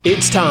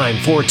time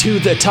for To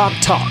The Top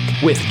Talk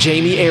with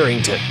Jamie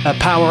Arrington, a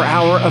power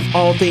hour of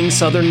all things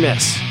Southern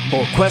Miss.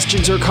 For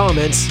questions or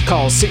comments,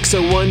 call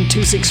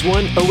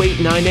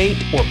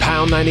 601-261-0898 or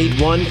pound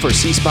 981 for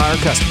C Spire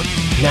customer.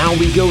 Now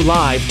we go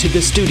live to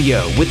the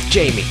studio with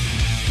Jamie.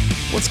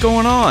 What's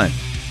going on?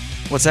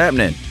 What's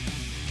happening?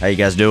 How you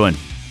guys doing?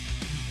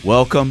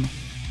 Welcome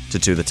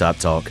to The Top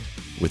Talk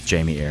with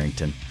Jamie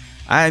Arrington.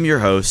 I am your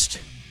host,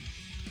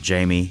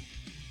 Jamie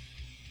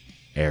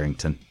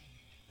Arrington,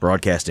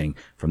 broadcasting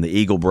from the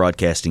Eagle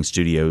Broadcasting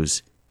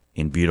Studios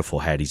in beautiful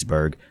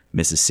Hattiesburg,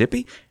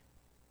 Mississippi.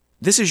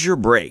 This is your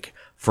break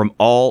from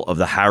all of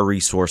the High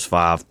Resource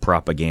 5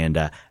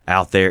 propaganda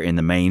out there in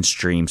the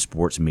mainstream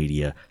sports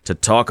media to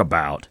talk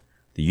about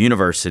the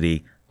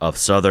University of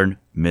Southern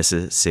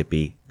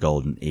Mississippi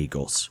Golden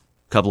Eagles.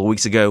 A couple of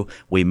weeks ago,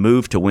 we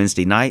moved to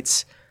Wednesday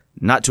nights,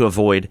 not to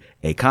avoid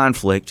a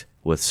conflict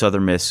with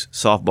Southern Miss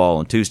softball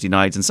on Tuesday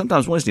nights and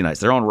sometimes Wednesday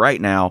nights. They're on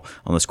right now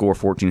on the score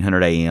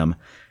 1400 AM.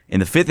 In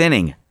the fifth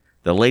inning,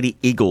 the Lady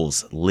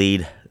Eagles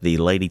lead the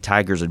Lady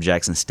Tigers of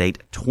Jackson State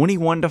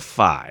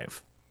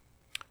 21-5.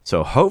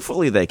 So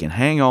hopefully they can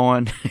hang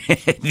on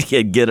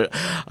and get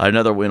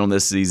another win on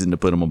this season to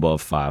put them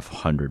above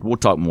 500. We'll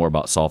talk more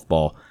about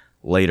softball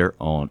later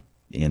on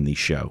in the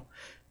show.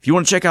 If you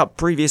want to check out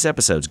previous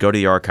episodes, go to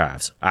the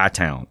archives,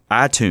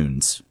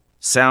 iTunes,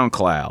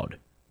 SoundCloud,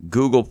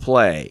 Google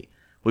Play.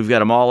 We've got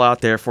them all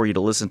out there for you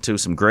to listen to,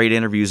 some great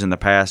interviews in the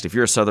past. If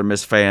you're a Southern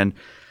Miss fan,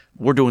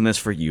 we're doing this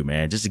for you,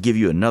 man, just to give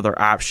you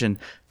another option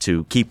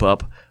to keep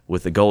up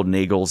with the Golden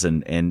Eagles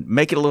and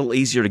make it a little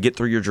easier to get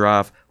through your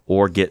drive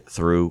or get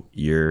through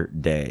your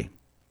day.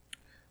 A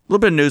little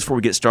bit of news before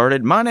we get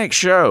started. My next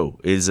show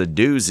is a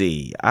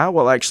doozy. I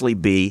will actually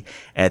be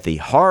at the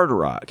Hard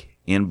Rock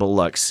in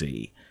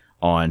Biloxi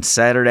on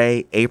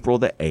Saturday, April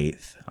the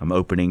 8th. I'm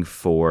opening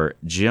for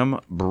Jim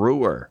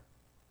Brewer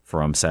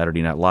from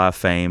Saturday Night Live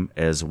fame,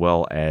 as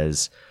well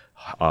as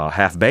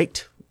Half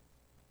Baked,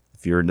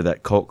 if you're into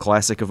that cult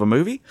classic of a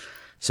movie.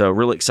 So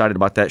really excited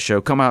about that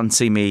show. Come out and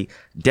see me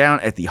down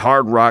at the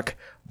Hard Rock,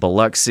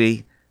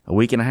 Biloxi, a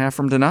week and a half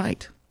from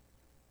tonight.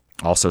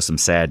 Also some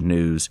sad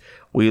news.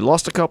 We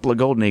lost a couple of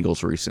Golden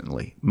Eagles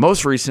recently.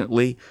 Most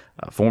recently,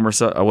 former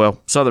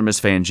Southern Miss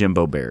fan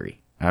Jimbo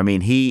Berry. I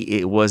mean,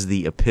 it was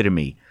the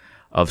epitome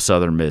of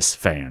Southern Miss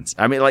fans.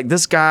 I mean, like,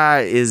 this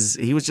guy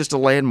he was just a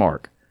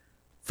landmark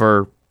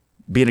for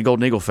being a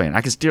Golden Eagle fan.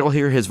 I can still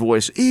hear his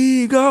voice,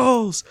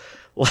 Eagles!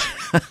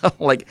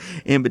 Like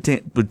in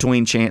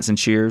between chants and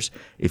cheers.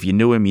 If you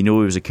knew him, you knew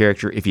he was a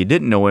character. If you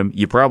didn't know him,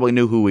 you probably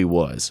knew who he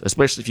was,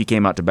 especially if you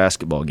came out to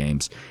basketball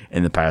games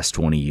in the past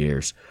 20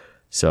 years.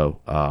 So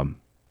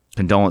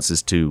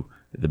condolences to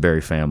the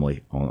Berry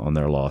family on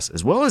their loss,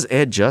 as well as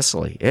Ed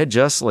Justly. Ed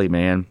Justly,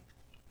 man,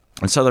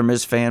 a Southern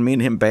Miss fan. Me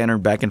and him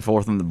bantered back and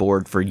forth on the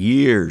board for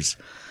years.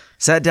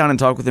 Sat down and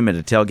talked with him at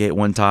a tailgate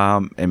one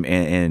time,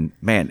 and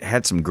man,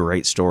 had some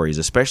great stories,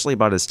 especially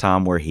about his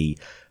time where he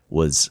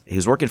was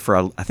working for,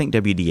 I think,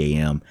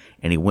 WDAM,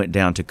 and he went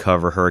down to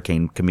cover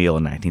Hurricane Camille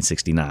in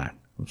 1969. It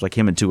was like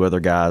him and two other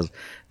guys.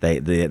 They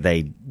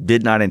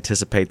did not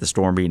anticipate the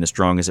storm being as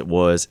strong as it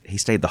was. He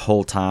stayed the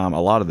whole time. A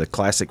lot of the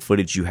classic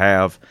footage you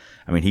have,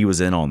 I mean, he was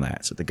in on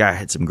that. So the guy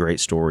had some great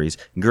stories.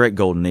 Great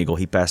Golden Eagle.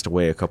 He passed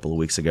away a couple of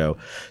weeks ago.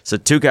 So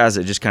two guys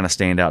that just kind of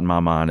stand out in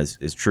my mind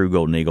as true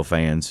Golden Eagle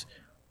fans.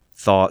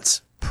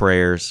 Thoughts,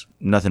 prayers,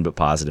 nothing but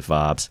positive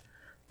vibes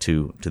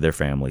to their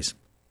families.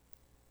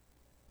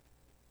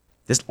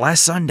 This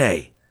last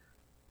Sunday,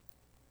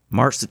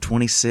 March the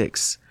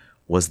 26th,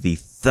 was the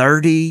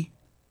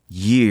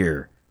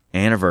 30-year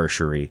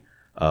anniversary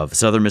of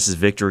Southern Miss's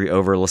victory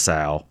over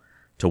LaSalle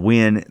to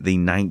win the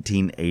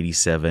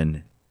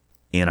 1987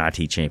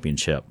 NIT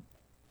championship.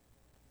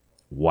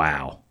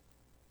 Wow.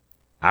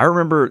 I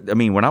remember,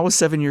 when I was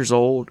 7 years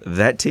old,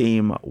 that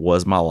team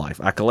was my life.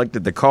 I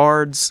collected the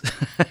cards.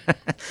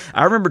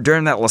 I remember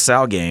during that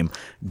LaSalle game,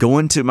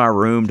 going to my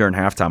room during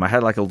halftime. I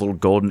had like a little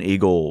Golden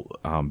Eagle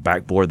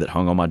backboard that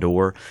hung on my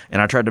door,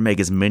 and I tried to make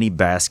as many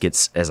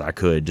baskets as I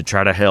could to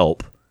try to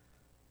help.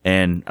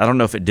 And I don't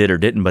know if it did or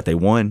didn't, but they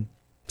won.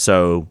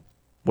 So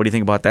what do you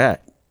think about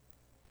that?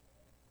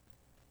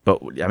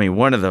 But, I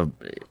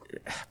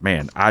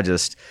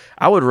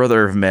would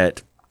rather have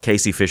met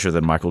Casey Fisher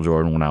than Michael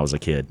Jordan when I was a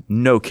kid.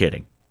 No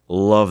kidding.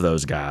 Love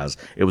those guys.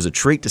 It was a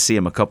treat to see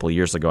him a couple of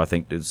years ago. I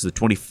think it was the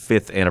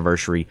 25th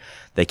anniversary.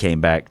 They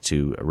came back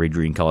to Reed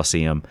Green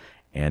Coliseum,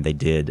 and they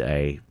did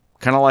a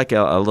kind of like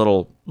a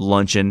little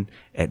luncheon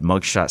at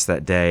Mugshots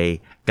that day.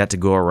 Got to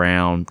go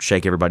around,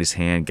 shake everybody's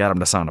hand, got him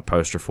to sign a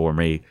poster for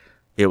me.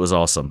 It was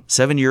awesome.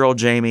 7-year-old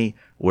Jamie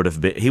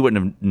wouldn't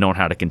have known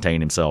how to contain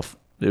himself.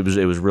 It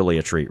was really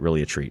a treat,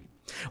 really a treat.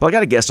 Well, I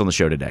got a guest on the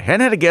show today. Hadn't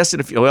had a guest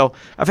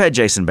I've had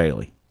Jason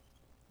Bailey,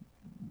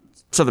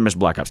 Southern Miss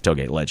Black Ops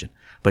tailgate legend.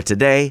 But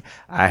today,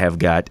 I have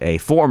got a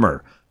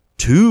former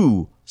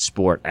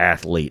two-sport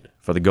athlete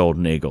for the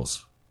Golden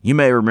Eagles. You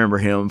may remember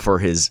him for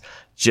his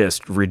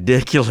just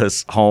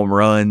ridiculous home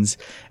runs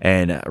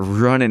and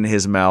running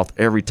his mouth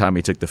every time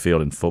he took the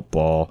field in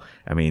football.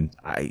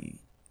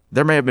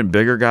 There may have been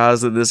bigger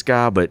guys than this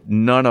guy, but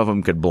none of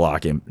them could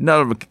block him.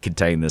 None of them could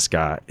contain this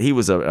guy. He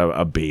was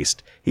a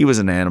beast. He was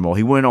an animal.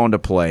 He went on to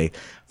play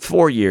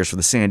 4 years for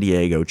the San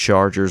Diego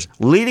Chargers,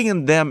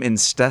 leading them in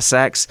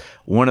sacks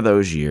one of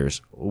those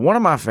years. One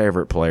of my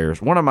favorite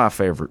players, one of my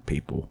favorite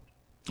people.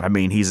 I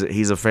mean, he's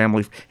a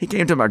family. He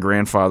came to my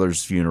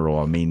grandfather's funeral.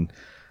 I mean,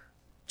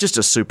 just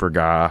a super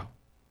guy.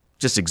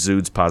 Just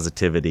exudes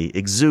positivity,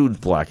 exudes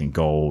black and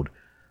gold.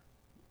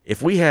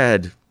 If we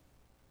had,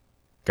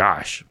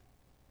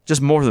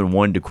 just more than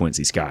one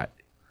DeQuincy Scott,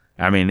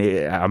 I mean,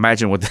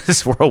 imagine what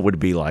this world would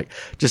be like.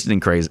 Just an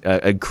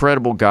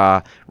incredible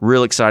guy.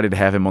 Real excited to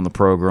have him on the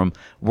program.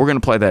 We're going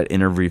to play that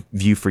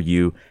interview for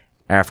you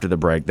after the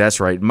break. That's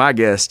right. My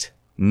guest,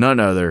 none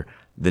other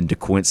than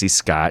DeQuincy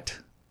Scott,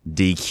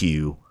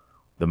 DQ,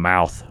 the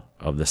mouth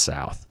of the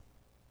South.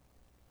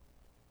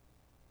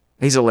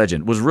 He's a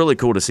legend. It was really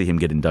cool to see him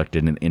get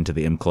inducted into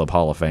the M Club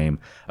Hall of Fame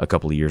a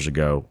couple of years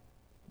ago.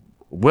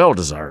 Well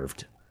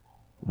deserved.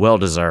 Well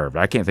deserved.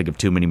 I can't think of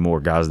too many more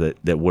guys that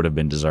would have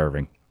been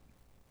deserving.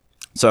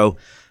 So,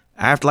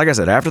 like I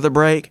said, after the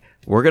break,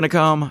 we're going to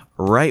come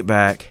right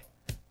back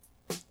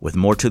with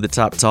more To the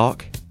Top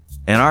talk.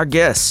 And our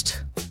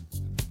guest,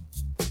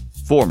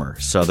 former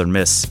Southern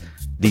Miss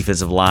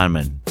defensive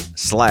lineman /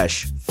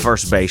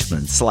 first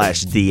baseman /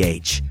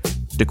 DH,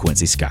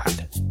 DeQuincy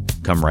Scott.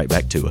 Come right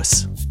back to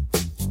us.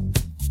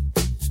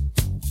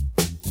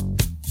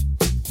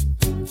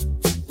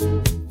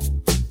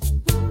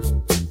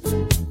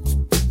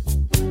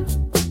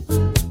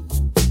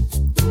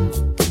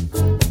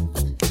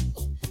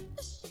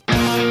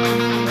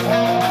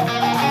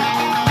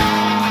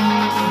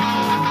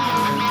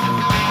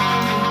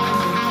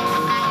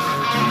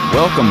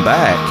 Welcome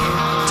back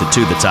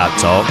to the Top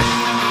Talk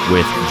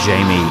with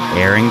Jamie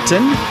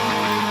Arrington.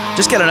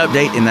 Just got an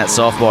update in that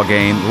softball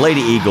game.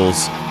 Lady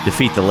Eagles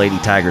defeat the Lady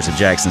Tigers of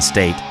Jackson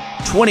State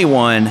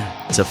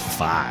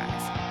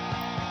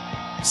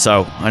 21-5.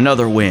 So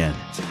another win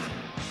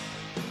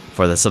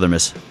for the Southern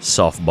Miss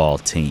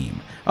softball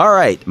team. All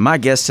right, my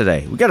guest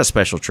today. We got a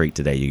special treat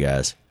today, you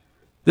guys.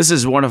 This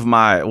is one of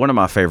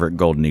my favorite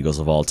Golden Eagles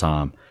of all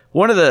time.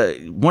 One of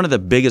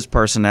the biggest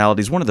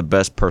personalities, one of the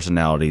best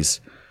personalities.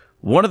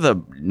 One of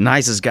the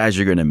nicest guys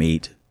you're going to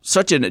meet.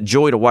 Such a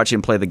joy to watch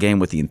him play the game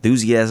with the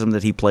enthusiasm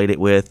that he played it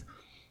with.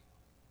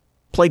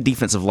 Played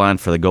defensive line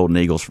for the Golden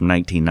Eagles from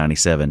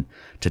 1997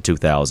 to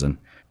 2000.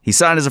 He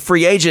signed as a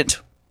free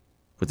agent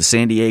with the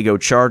San Diego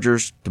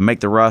Chargers to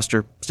make the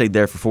roster. Stayed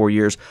there for 4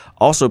 years.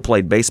 Also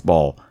played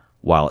baseball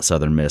while at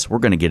Southern Miss. We're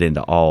going to get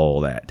into all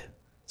that.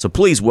 So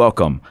please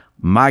welcome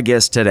my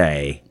guest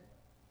today,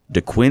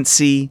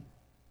 DeQuincy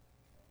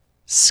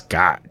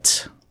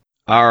Scott.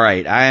 All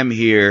right, I am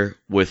here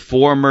with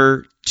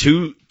former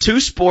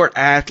two-sport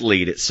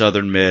athlete at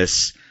Southern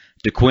Miss,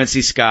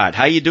 DeQuincy Scott.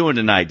 How you doing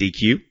tonight,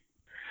 DQ?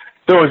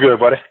 Doing good,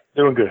 buddy.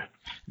 Doing good.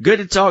 Good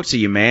to talk to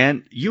you,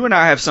 man. You and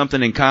I have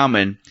something in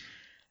common.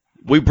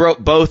 We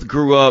both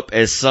grew up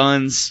as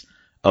sons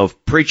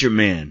of preacher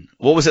men.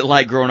 What was it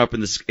like growing up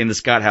in the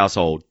Scott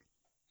household?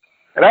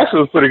 It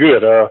actually was pretty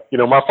good.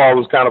 My father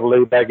was kind of a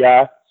laid-back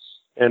guy,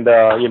 and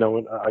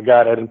a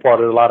guy that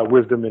imparted a lot of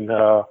wisdom and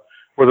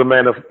was a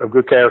man of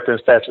good character and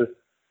stature.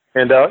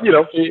 And,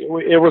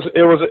 it was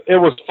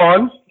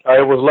fun.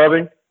 It was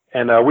loving.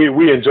 And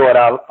we enjoyed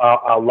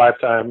our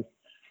lifetime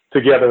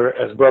together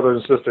as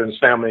brothers and sisters and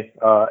family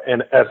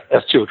and as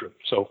children.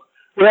 So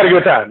we had a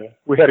good time, man.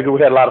 We had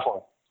a lot of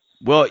fun.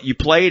 Well, you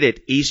played at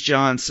East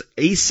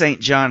St.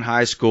 John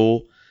High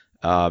School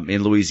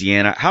in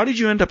Louisiana. How did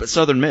you end up at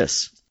Southern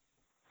Miss?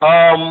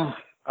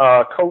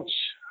 Coach,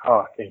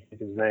 I can't think of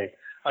his name.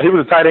 He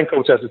was a tight end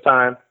coach at the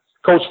time.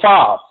 Coach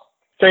Fobb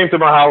came to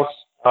my house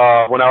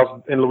when I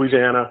was in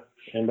Louisiana,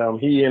 and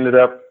he ended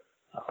up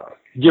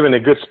giving a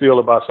good spiel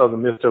about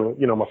Southern Miss to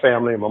my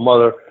family and my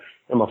mother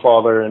and my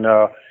father, and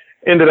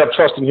ended up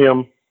trusting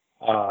him.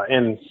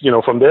 And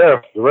from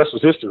there, the rest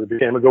was history. It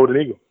became a Golden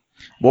Eagle.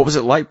 What was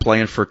it like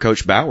playing for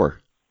Coach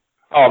Bauer?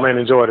 Oh man,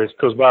 enjoyed it.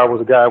 Coach Bauer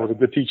was a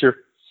good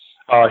teacher.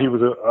 He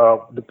was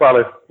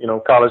probably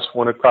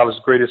one of college's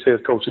greatest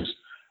head coaches,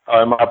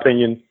 in my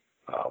opinion.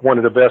 One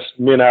of the best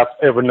men I've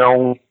ever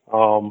known.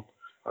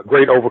 A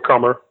great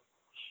overcomer,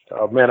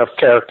 a man of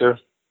character,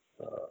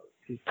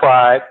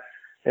 pride,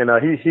 and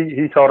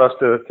he taught us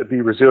to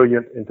be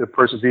resilient and to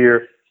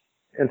persevere,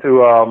 and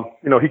to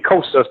he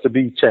coached us to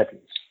be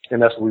champions, and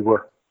that's what we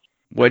were.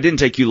 Well, it didn't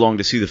take you long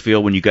to see the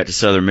field when you got to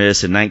Southern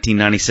Miss in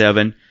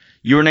 1997.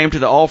 You were named to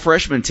the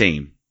All-Freshman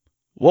team.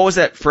 What was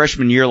that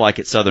freshman year like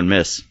at Southern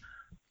Miss?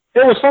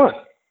 It was fun.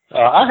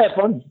 I had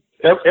fun.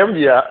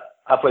 Every year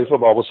I played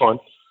football was fun.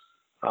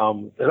 I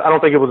don't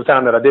think it was a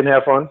time that I didn't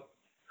have fun.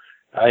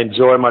 I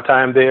enjoyed my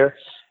time there,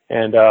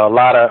 and a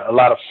lot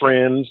of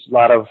friends, a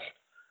lot of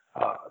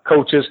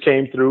coaches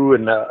came through,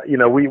 and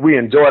we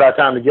enjoyed our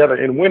time together.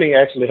 And winning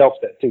actually helps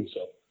that too.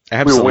 So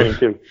absolutely. We were winning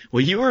too.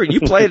 Well,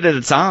 you played at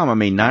a time. I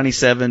mean,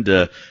 97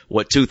 to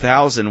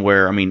 2000,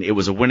 where it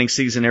was a winning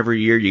season every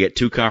year. You get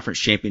 2 conference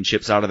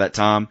championships out of that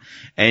time,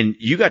 and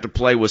you got to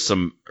play with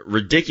some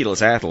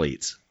ridiculous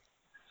athletes.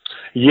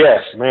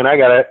 Yes, man, I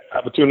got an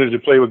opportunity to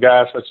play with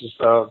guys such as,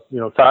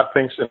 Todd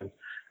Pinkston,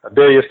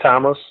 Darius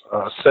Thomas,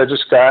 Cedric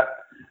Scott,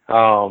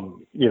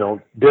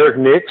 Derek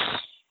Nix,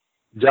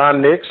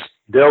 John Nix,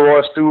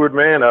 Delroy Stewart,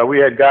 man. We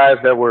had guys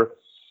that were,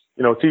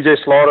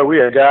 TJ Slaughter. We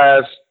had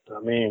guys,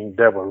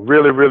 that were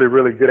really, really,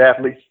 really good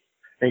athletes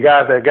and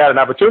guys that got an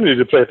opportunity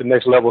to play at the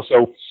next level.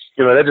 So,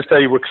 that just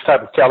tell you what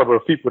type of caliber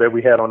of people that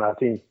we had on our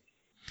team.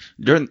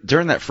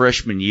 During that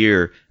freshman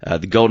year,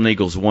 the Golden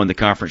Eagles won the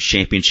conference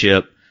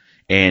championship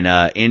and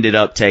ended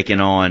up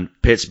taking on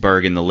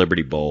Pittsburgh in the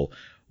Liberty Bowl.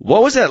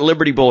 What was that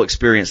Liberty Bowl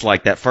experience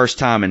like that first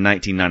time in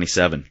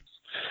 1997?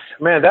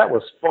 Man, that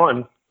was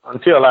fun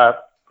until I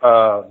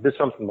did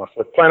something to my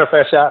foot. Plantar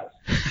fasciitis.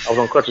 I was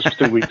on crutches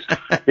for 2 weeks.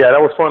 Yeah,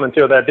 that was fun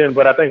until that then.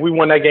 But I think we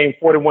won that game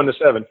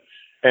 41-7.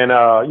 And,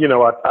 I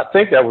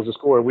think that was the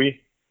score.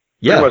 We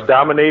pretty much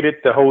dominated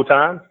the whole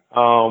time.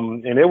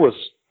 And it was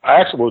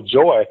actual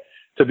joy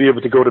to be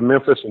able to go to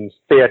Memphis and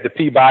stay at the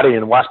Peabody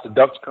and watch the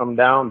Ducks come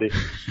down the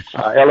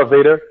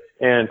elevator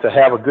and to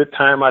have a good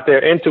time out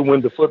there and to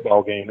win the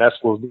football game. That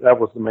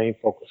was the main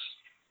focus.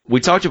 We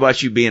talked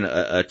about you being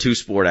a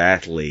two-sport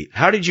athlete.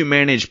 How did you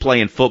manage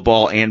playing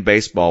football and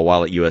baseball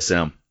while at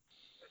USM?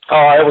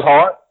 It was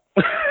hard.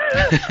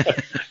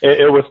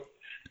 it was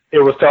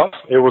tough.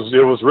 It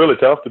was really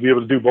tough to be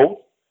able to do both.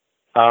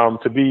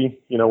 To be,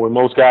 when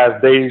most guys'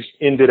 days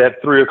ended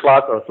at 3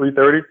 o'clock or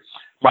 3:30,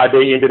 my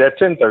day ended at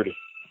 10:30.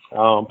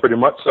 Pretty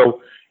much.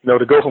 So,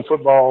 to go from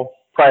football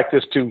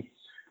practice to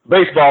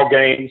baseball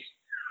games,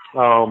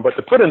 but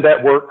to put in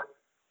that work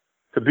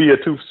to be a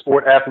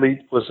two-sport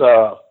athlete was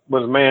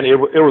man, it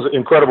was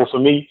incredible for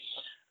me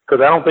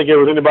because I don't think there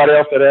was anybody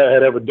else that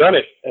had ever done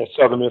it at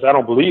Southern Miss. I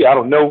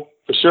don't know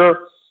for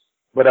sure,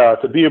 but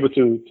to be able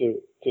to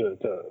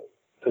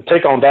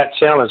take on that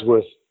challenge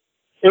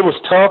it was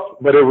tough,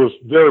 but it was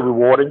very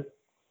rewarding,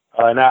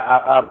 and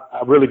I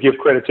really give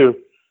credit to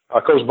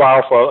Coach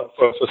Bauer for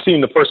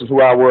seeing the person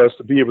who I was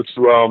to be able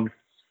to,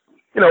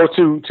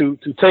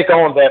 to take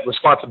on that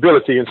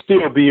responsibility and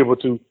still be able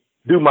to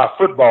do my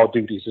football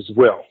duties as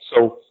well.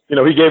 So,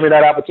 he gave me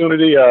that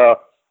opportunity.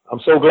 I'm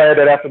so glad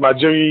that after my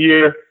junior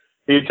year,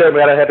 he didn't tell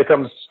me I had to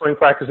come to spring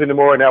practice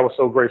anymore, and I was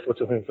so grateful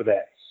to him for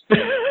that.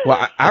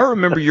 Well, I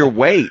remember your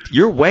weight.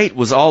 Your weight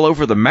was all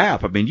over the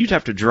map. I mean, you'd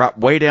have to drop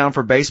way down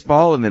for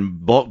baseball and then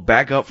bulk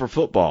back up for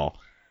football.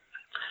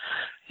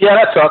 Yeah,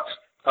 that sucks.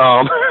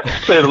 To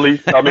say the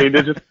least. It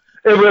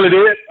really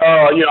did.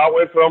 I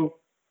went from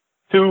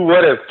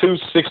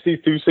 260,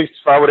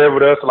 265,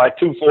 whatever it is, to like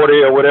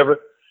 240 or whatever.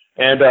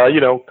 And,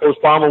 Coach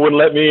Palmer wouldn't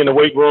let me in the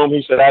weight room.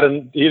 He said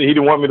he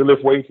didn't want me to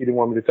lift weights. He didn't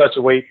want me to touch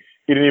a weight.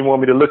 He didn't even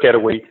want me to look at a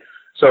weight.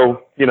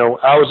 So,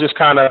 I was just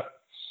kind of,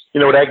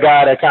 that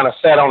guy that kind of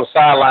sat on the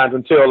sidelines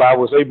until I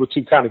was able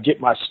to kind of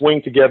get my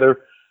swing together,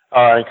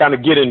 and kind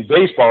of get in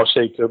baseball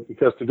shape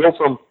because to go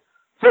from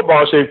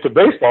football shape to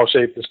baseball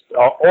shape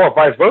or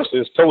vice versa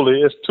it's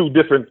two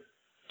different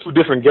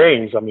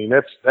games.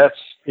 That's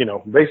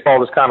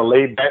baseball is kind of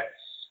laid back.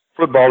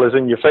 Football is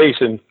in your face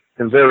and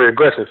very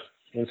aggressive.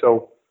 And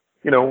so,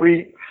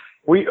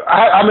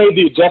 I made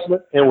the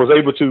adjustment and was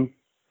able to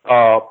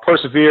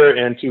persevere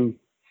and to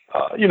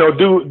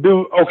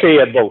do okay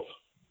at both.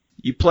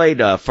 You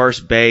played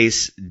first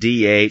base,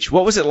 DH.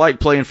 What was it like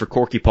playing for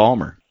Corky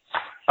Palmer?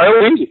 It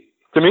was easy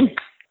to me.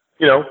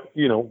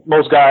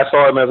 Most guys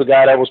saw him as a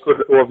guy that was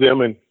critical of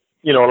them, and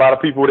a lot of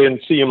people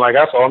didn't see him like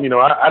I saw him.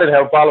 I didn't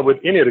have a problem with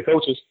any of the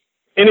coaches.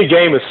 Any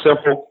game is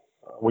simple.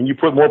 When you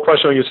put more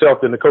pressure on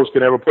yourself than the coach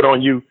can ever put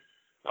on you,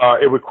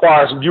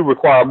 you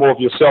require more of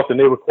yourself than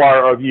they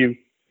require of you,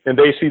 and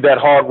they see that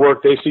hard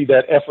work, they see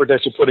that effort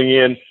that you're putting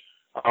in.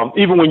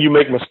 Even when you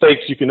make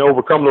mistakes, you can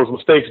overcome those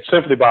mistakes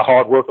simply by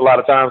hard work a lot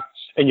of times,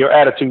 and your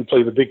attitude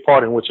plays a big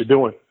part in what you're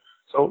doing.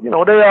 So, it was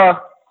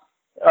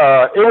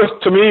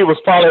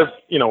probably,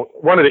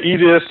 one of the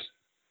easiest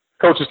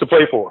coaches to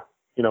play for,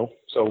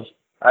 so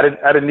I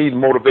didn't need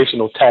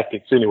motivational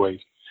tactics anyways.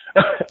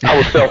 I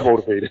was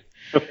self-motivated.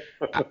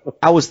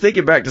 I was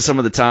thinking back to some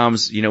of the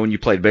times, when you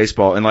played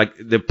baseball, and like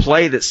the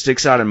play that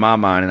sticks out in my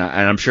mind, and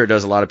I'm sure it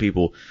does a lot of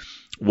people,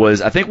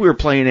 was I think we were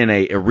playing in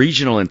a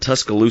regional in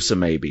Tuscaloosa,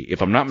 maybe,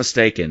 if I'm not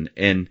mistaken,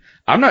 and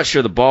I'm not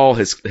sure the ball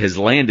has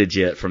landed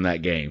yet from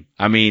that game.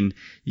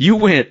 You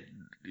went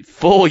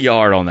full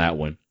yard on that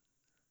one.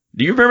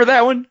 Do you remember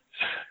that one?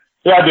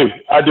 Yeah,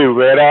 I do,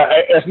 man.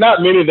 It's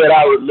not many that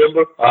I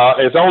remember.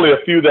 It's only a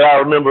few that I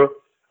remember.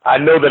 I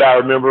know that I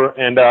remember,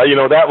 and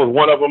that was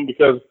one of them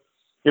because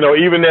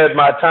even at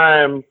my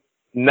time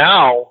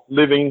now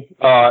living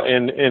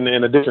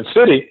in a different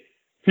city,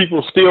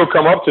 people still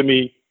come up to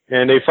me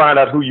and they find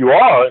out who you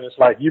are, and it's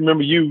like, you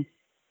remember you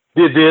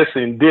did this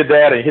and did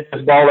that and hit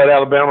this ball at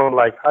Alabama. I'm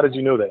like, how did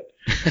you know that?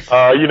 It's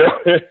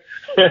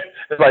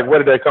like, where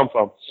did that come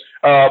from?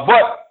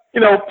 But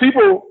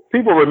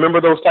people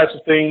remember those types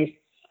of things.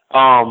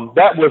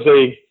 That was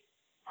I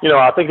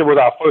think it was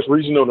our first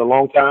regional in a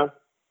long time.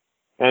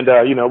 And,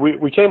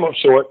 we came up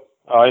short,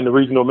 in the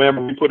regional, man,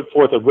 but we put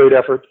forth a great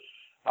effort.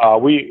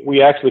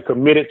 We actually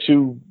committed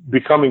to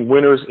becoming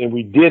winners, and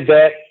we did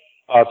that,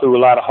 through a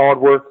lot of hard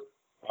work.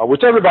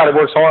 which everybody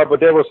works hard, but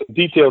there were some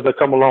details that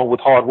come along with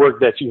hard work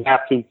that you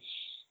have to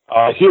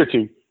adhere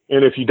to.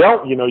 And if you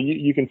don't,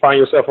 you can find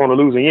yourself on the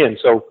losing end.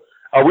 So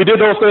we did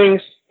those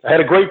things. I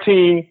had a great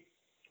team.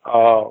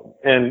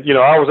 And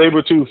I was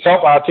able to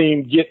help our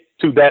team get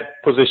to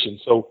that position.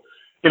 So,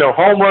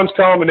 home runs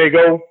come and they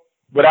go,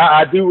 but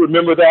I do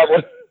remember that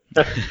one.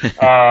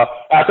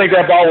 I think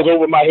that ball was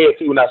over my head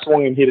too, and I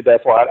swung and hit it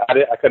that far.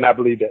 I could not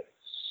believe that.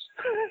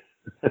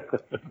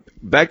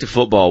 Back to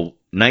football,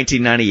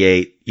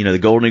 1998, the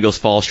Golden Eagles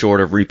fall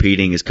short of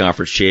repeating as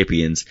conference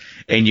champions,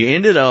 and you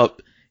ended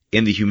up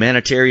in the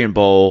Humanitarian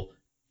Bowl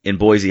in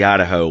Boise,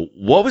 Idaho.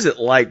 What was it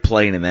like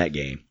playing in that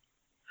game?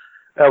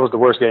 That was the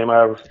worst game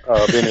I've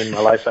been in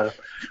my lifetime.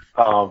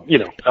 I'm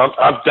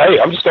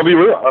just gonna be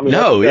real. I mean, it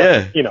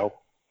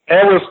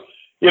was,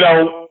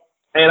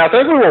 and I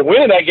think we were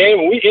winning that game,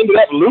 and we ended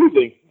up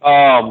losing.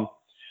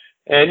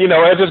 And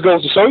it just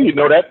goes to show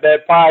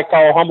that pie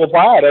called humble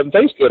pie doesn't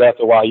taste good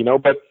after a while,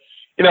 But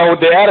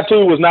the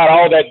attitude was not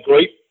all that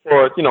great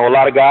for a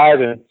lot of guys,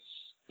 and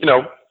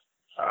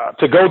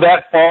to go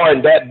that far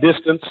and that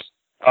distance,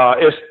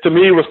 to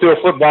me it was still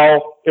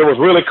football. It was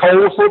really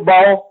cold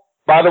football,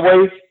 by the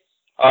way.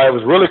 It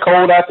was really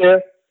cold out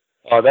there.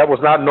 That was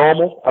not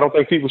normal. I don't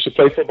think people should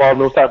play football in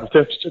those type of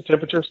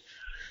temperatures.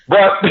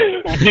 But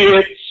we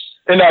did.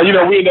 And,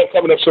 we ended up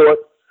coming up short.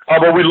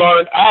 But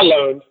I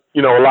learned, a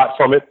lot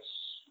from it.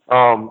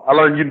 I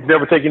learned you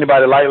never take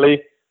anybody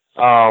lightly.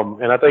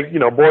 And I think,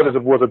 Boys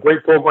was a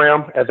great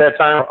program at that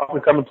time,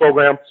 up-and-coming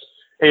program.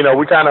 And,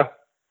 we kind of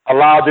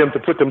allowed them to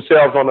put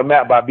themselves on the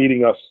map by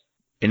beating us.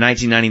 In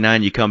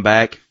 1999, you come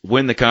back,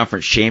 win the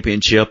conference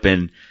championship,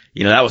 and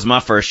that was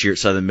my first year at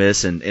Southern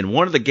Miss, and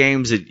one of the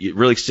games that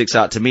really sticks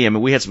out to me, I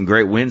mean, we had some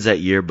great wins that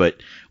year, but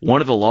one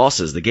of the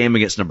losses, the game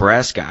against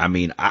Nebraska, I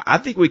mean, I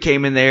think we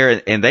came in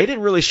there, and they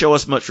didn't really show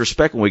us much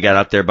respect when we got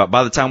up there, but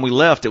by the time we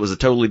left, it was a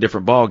totally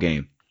different ball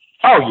game.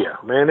 Oh, yeah,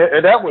 man,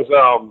 and that was,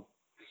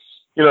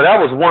 that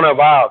was one of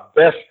our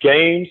best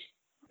games,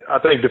 I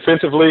think,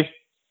 defensively,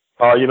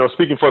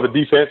 speaking for the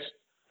defense.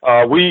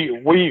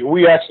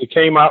 We actually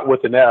came out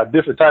with a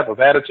different type of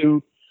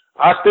attitude.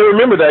 I still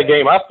remember that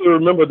game. I still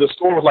remember the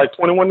score was like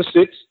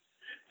 21-6,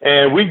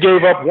 and we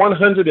gave up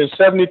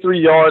 173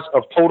 yards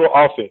of total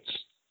offense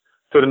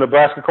to the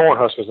Nebraska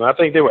Cornhuskers, and I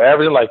think they were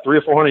averaging like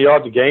 300 or 400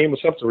 yards a game or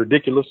something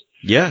ridiculous.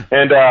 Yeah.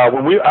 And I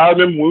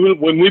remember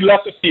when we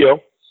left the field,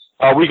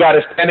 we got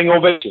a standing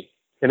ovation,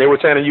 and they were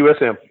chanting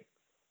USM.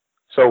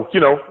 So we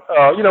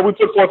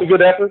put forth a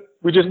good effort.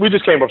 We just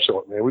came up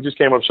short, man. We just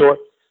came up short,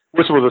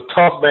 which was a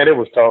tough, man. It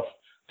was tough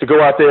to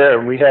go out there,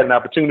 and we had many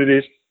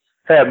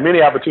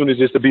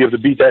opportunities to be able to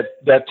beat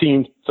that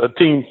team. So the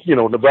team,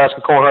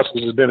 Nebraska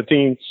Cornhuskers has been a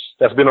team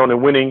that's been on the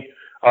winning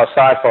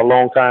side for a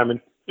long time, and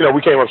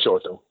we came up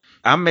short though.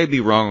 I may be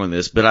wrong on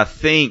this, but I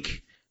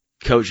think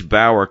Coach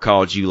Bauer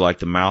called you like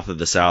the mouth of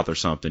the South or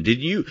something. Did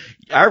you?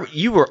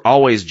 You were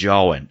always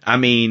jawing. I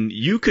mean,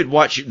 you could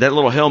watch that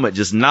little helmet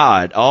just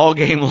nod all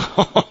game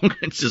long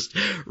and just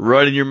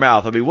run in your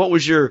mouth. I mean, what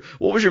was your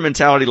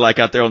mentality like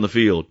out there on the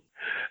field?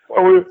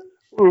 Well,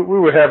 we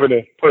were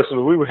having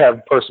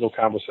personal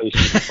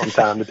conversations from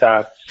time to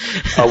time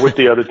with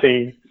the other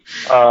team.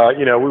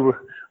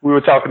 We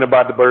were talking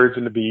about the birds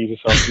and the bees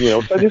or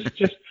something. So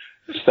just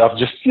stuff,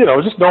 just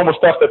normal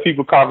stuff that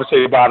people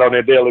conversate about on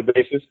a daily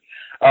basis.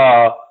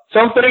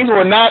 Some things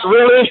were not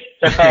really,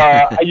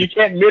 you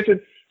can't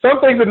mention, some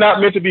things are not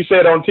meant to be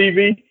said on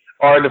TV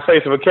or in the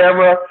face of a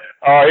camera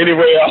or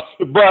anywhere else.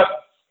 But,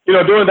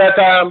 during that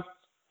time,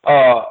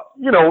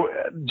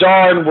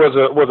 John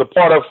was a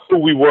part of who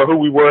we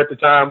were at the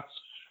time.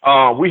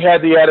 We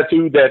had the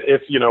attitude that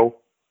if,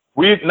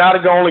 we're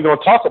not only going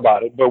to talk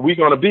about it, but we're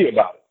going to be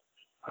about it.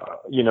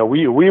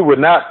 We were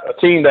not a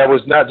team that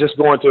was not just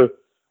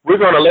we're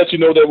going to let you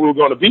know that we were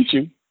going to beat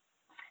you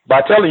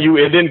by telling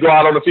you and then go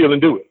out on the field and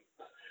do it.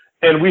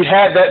 And we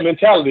had that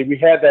mentality. We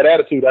had that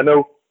attitude. I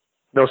know,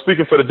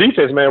 speaking for the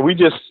defense, man, we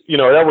just,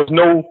 there was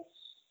no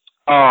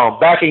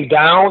backing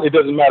down. It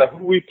doesn't matter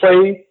who we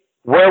play,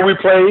 where we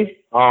play,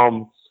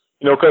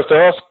 because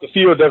to us, the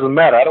field doesn't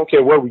matter. I don't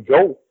care where we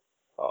go.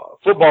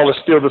 Football is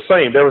still the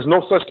same. There is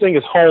no such thing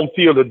as home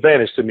field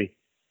advantage to me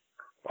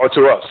or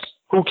to us.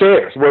 Who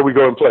cares where we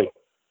go and play?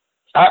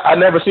 I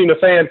never seen a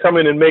fan come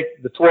in and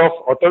make the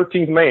 12th or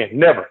 13th man.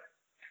 Never.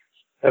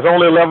 There's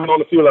only 11 on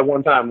the field at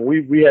one time.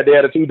 We had the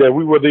attitude that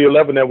we were the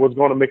 11 that was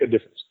going to make a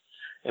difference.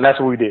 And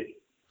that's what we did.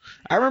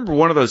 I remember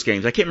one of those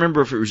games. I can't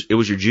remember if it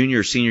was your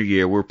junior or senior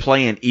year. We're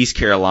playing East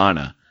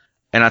Carolina.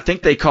 And I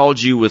think they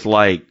called you with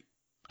I don't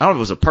know if it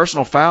was a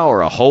personal foul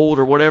or a hold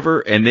or whatever.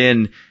 And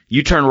then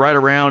you turned right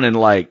around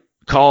and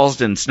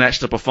caused and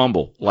snatched up a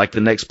fumble the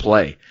next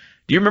play.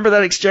 Do you remember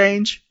that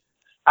exchange?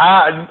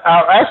 I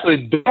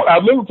actually don't. I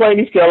remember playing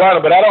East Carolina,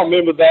 but I don't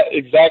remember that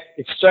exact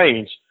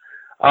exchange.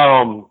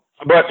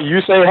 But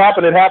you say it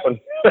happened, it happened.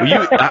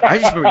 I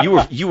just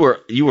remember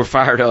you were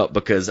fired up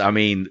because, I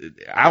mean,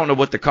 I don't know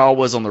what the call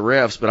was on the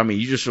refs, but I mean,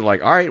 you just were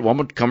like, all right, well, I'm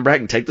going to come back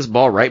and take this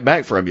ball right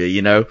back from you,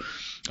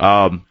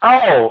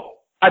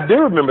 I do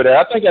remember that.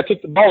 I think I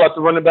took the ball out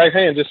the running back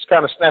hand, just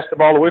kind of snatched the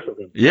ball away from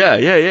him.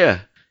 Yeah.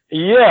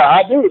 Yeah,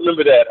 I do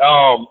remember that.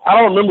 I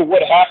don't remember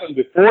what happened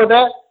before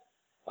that,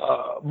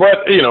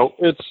 but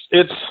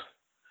it's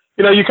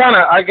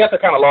I guess I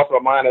kind of lost my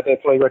mind at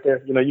that play right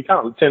there. You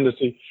kind of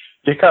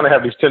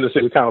have this tendency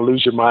to kind of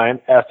lose your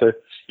mind after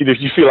either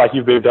you feel like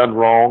you've been done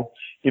wrong.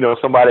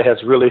 Somebody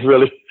has really,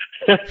 really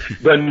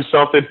done you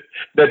something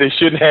that they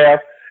shouldn't have,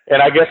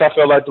 and I guess I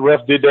felt like the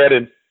ref did that,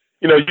 and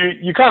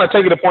you kind of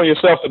take it upon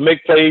yourself to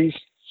make plays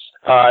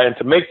and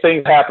to make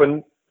things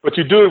happen. But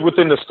you do it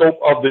within the scope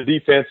of the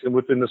defense and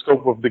within the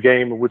scope of the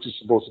game in which it's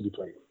supposed to be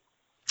played.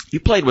 You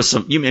played with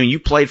you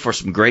played for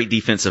some great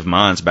defensive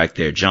minds back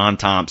there. John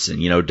Thompson,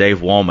 Dave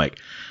Womack.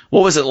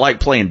 What was it like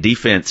playing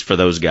defense for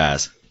those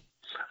guys?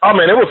 Oh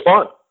man, it was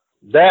fun.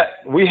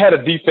 We had a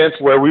defense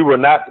where we were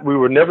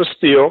never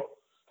still.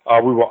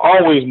 We were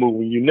always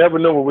moving. You never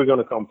know where we're going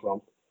to come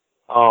from.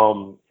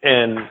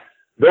 And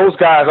those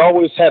guys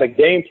always had a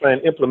game plan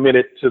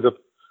implemented to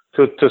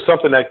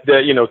something that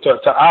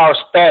to our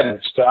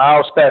standards, to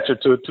our stature,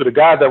 to the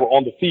guys that were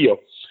on the field.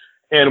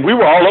 And we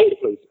were all over the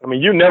place. I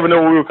mean, you never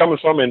know where we were coming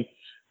from, and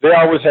they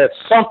always had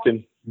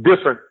something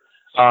different,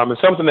 and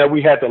something that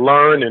we had to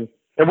learn, and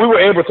we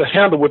were able to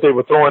handle what they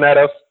were throwing at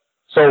us.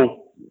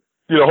 So,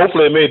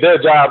 hopefully it made their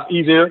jobs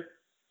easier.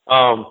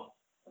 Now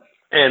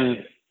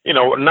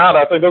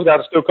I think those guys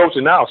are still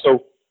coaching now.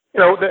 So,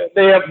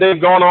 they've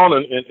gone on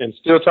and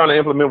still trying to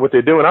implement what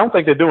they're doing. I don't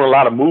think they're doing a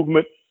lot of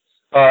movement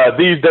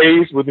these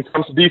days when it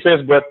comes to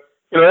defense, but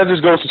that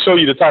just goes to show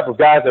you the type of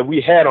guys that we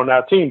had on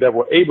our team that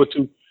were able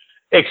to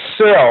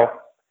excel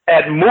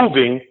at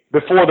moving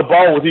before the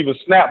ball was even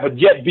snapped, but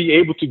yet be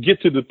able to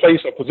get to the place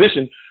or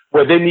position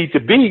where they need to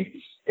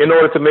be in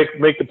order to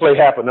make the play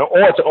happen, or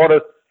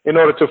in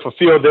order to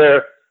fulfill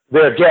their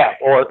gap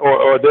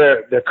or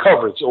their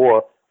coverage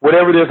or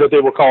whatever it is that they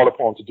were called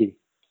upon to do.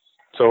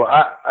 So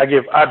I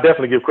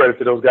definitely give credit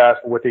to those guys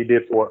for what they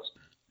did for us.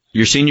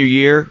 Your senior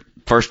year,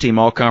 first team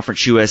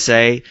All-Conference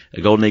USA,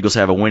 the Golden Eagles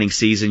have a winning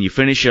season. You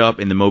finish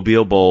up in the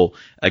Mobile Bowl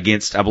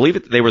against, I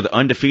believe they were the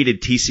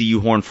undefeated TCU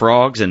Horned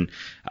Frogs, and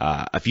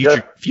a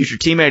future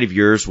teammate of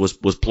yours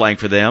was playing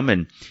for them.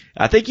 And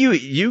I think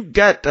you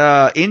got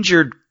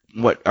injured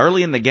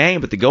early in the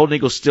game, but the Golden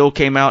Eagles still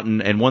came out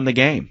and won the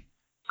game.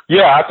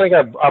 Yeah, I think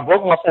I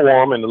broke my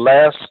forearm in the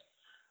last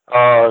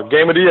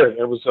game of the year.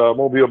 It was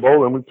Mobile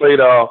Bowl, and we played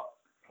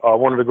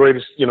one of the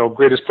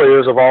greatest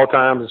players of all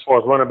time as far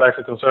as running backs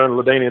are concerned,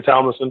 LaDainian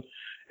Tomlinson.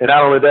 And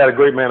not only that, a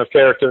great man of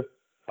character,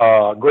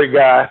 great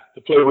guy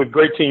to play with,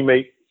 great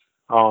teammate.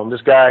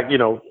 This guy,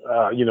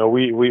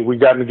 we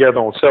gotten together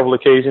on several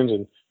occasions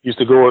and used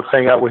to go and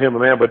hang out with him,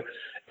 man. But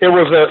it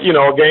was a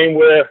game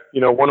where,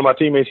 one of my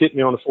teammates hit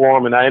me on the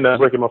forearm and I ended up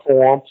breaking my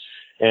forearm,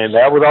 and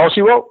that was all she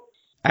wrote.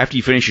 After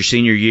you finished your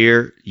senior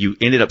year, you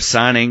ended up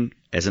signing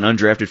as an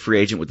undrafted free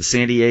agent with the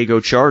San Diego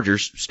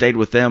Chargers, stayed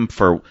with them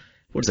for,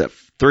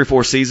 3 or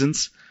 4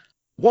 seasons.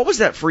 What was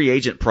that free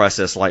agent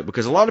process like?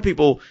 Because a lot of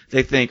people,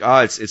 they think,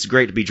 it's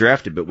great to be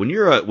drafted, but when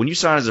you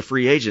sign as a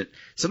free agent,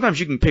 sometimes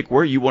you can pick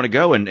where you want to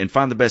go and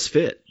find the best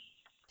fit.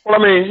 Well,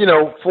 I mean,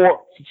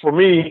 for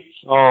me,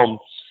 I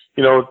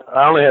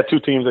only had 2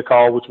 teams that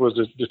called, which was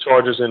the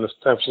Chargers and the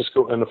San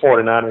Francisco and the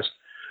 49ers.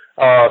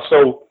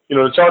 So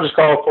the Chargers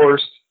called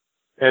first,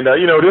 and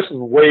this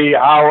was way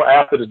out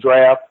after the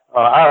draft.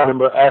 I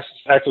remember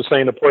actually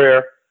saying a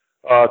prayer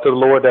to the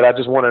Lord that I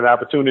just wanted an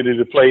opportunity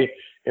to play.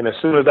 And as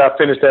soon as I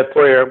finished that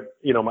prayer,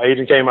 my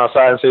agent came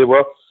outside and said,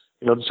 well,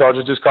 the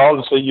Chargers just called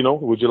and said,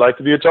 would you like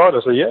to be a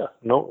Charger? I said, yeah,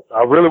 no,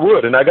 I really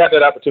would. And I got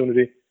that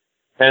opportunity.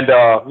 And,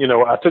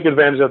 I took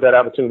advantage of that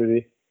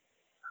opportunity.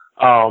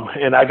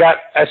 And I got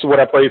actually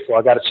what I played for.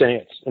 I got a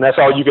chance. And that's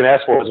all you can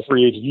ask for as a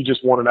free agent. You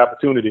just want an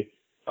opportunity,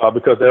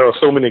 because there are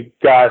so many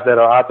guys that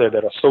are out there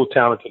that are so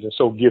talented and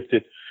so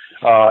gifted.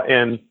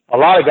 And a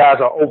lot of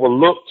guys are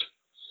overlooked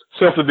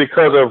simply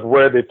because of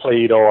where they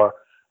played or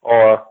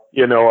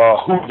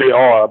who they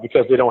are,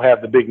 because they don't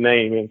have the big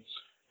name. And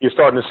you're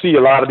starting to see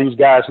a lot of these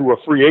guys who are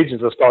free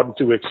agents are starting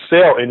to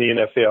excel in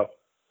the NFL.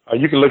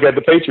 You can look at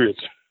the Patriots.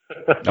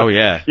 Oh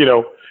yeah. They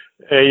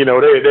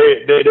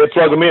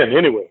plug them in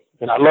anyway.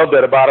 And I love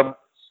that about them,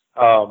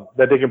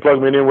 that they can plug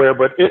them in anywhere.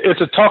 But it's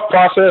a tough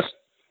process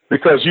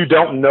because you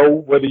don't know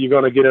whether you're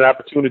going to get an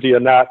opportunity or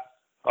not.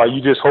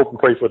 You just hope and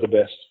pray for the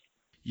best.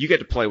 You get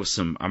to play with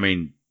some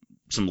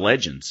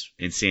legends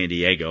in San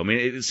Diego.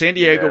 San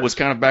Diego was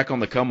kind of back on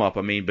the come up.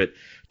 But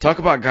talk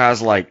about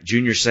guys like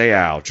Junior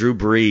Seau, Drew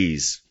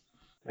Brees.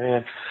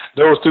 Man,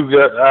 those 2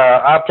 guys.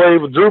 I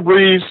played with Drew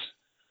Brees,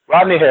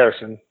 Rodney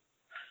Harrison,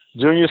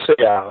 Junior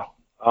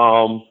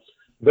Seau.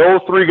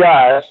 Those 3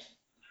 guys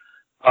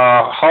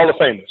are Hall of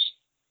Famers,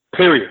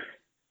 period.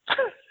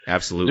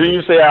 Absolutely.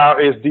 Junior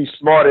Seau is the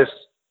smartest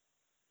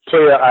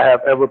player I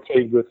have ever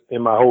played with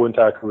in my whole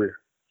entire career.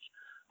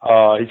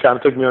 He kind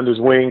of took me under his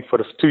wing for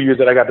the 2 years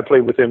that I got to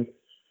play with him.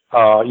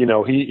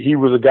 He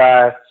was a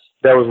guy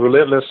that was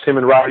relentless. Him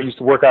and Roddy used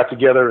to work out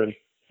together, and,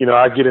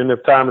 I get in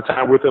time to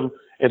time with them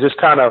and just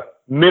kind of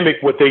mimic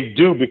what they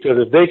do, because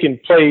if they can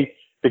play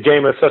the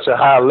game at such a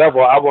high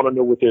level, I want to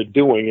know what they're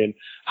doing and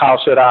how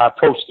should I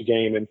approach the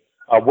game. And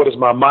What is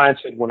my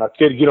mindset when I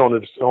get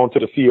onto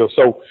the field?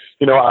 So,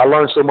 I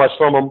learned so much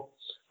from them.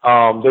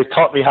 They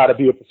taught me how to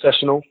be a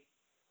professional.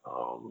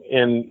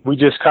 And we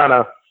just kind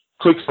of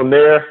clicked from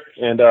there.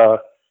 And,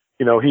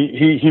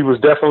 he was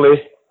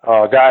definitely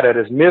a guy that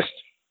has missed,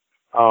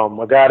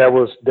 a guy that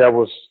was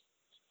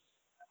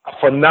a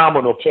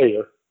phenomenal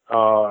player.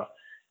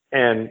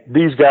 And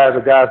these guys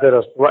are guys that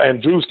are,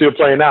 and Drew's still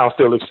playing now,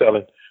 still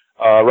excelling.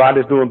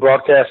 Ronda's doing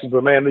broadcasting,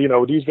 but man,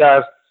 these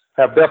guys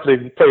have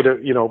definitely played a,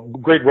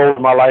 great role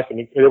in my life,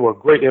 and they were a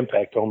great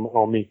impact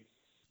on me.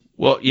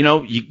 Well,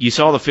 you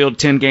saw the field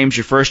 10 games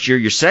your first year.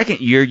 Your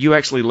second year, you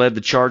actually led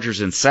the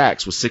Chargers in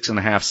sacks with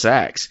 6.5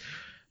 sacks.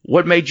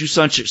 What made you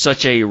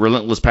such a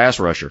relentless pass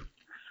rusher?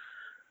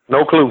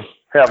 No clue.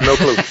 Have no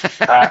clue.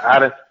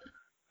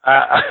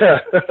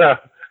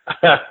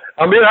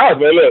 I'm being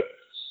honest, man. Look,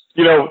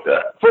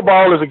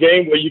 football is a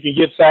game where you can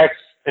get sacks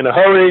in a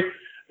hurry,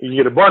 you can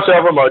get a bunch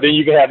of them, or then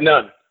you can have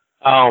none.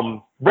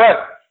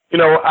 But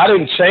I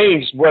didn't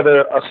change.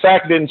 Whether a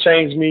sack didn't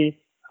change me,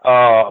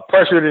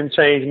 pressure didn't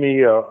change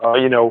me,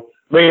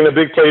 making a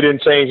big play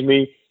didn't change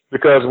me,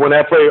 because when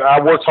I played,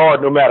 I worked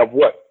hard no matter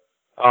what.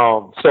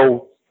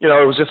 So it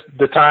was just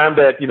the time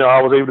that,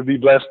 I was able to be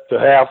blessed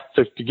to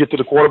get to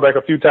the quarterback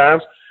a few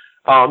times.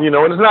 And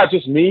it's not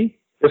just me,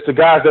 it's the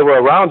guys that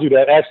were around you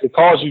that actually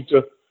caused you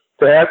to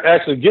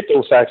actually get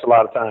those sacks a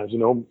lot of times,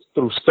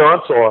 through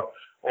stunts or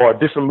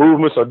different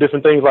movements or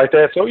different things like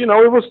that. So,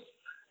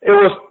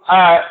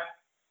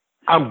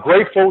 I'm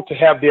grateful to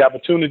have the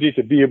opportunity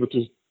to be able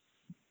to,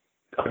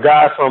 a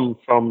guy from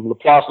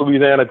LaPlace,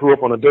 Louisiana, grew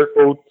up on a dirt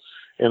road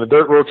in a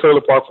dirt road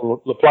trailer park from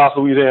LaPlace,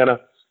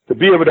 Louisiana, to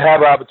be able to have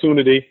an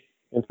opportunity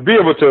and to be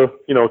able to,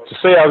 to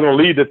say I was going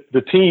to lead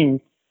the team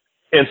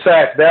in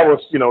sacks. That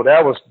was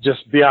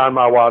just beyond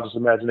my wildest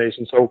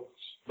imagination. So,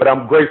 but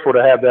I'm grateful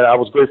to have that. I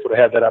was grateful to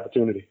have that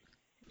opportunity.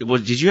 Well,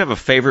 did you have a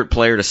favorite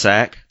player to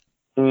sack?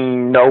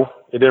 No,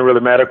 it didn't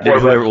really matter.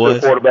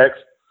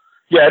 Quarterbacks.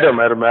 Yeah, it doesn't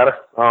matter.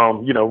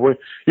 You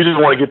just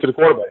want to get to the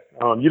quarterback.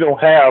 You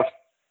don't have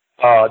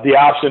the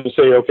option to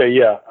say, okay,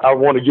 yeah, I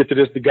want to get to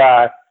the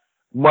guy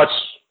much.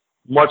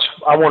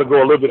 I want to go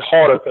a little bit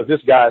harder because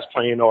this guy is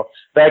playing, or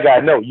that guy.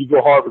 No, you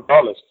go hard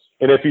regardless.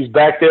 And if he's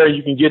back there,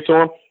 you can get to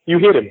him. You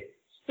hit him.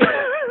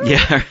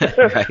 Yeah,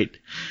 right.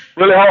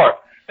 Really hard.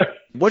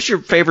 What's your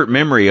favorite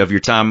memory of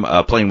your time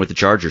playing with the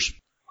Chargers?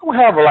 I don't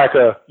have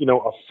a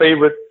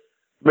favorite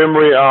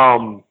memory. I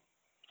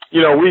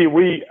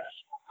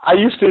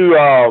used to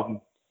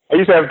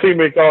have a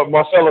teammate called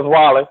Marcellus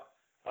Wiley.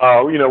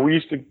 We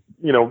used to,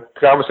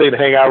 conversate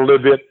and hang out a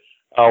little bit,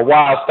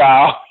 wild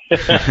style.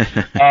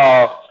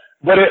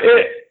 But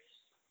it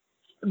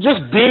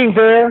just being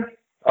there,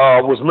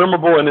 was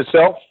memorable in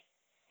itself.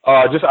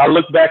 I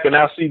look back and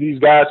I see these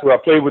guys who I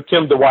played with,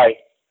 Tim Dwight,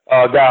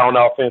 guy on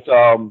offense.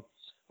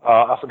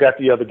 I forgot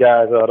the other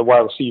guys, the wide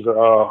receiver.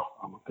 Oh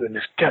my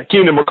goodness,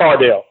 Keenan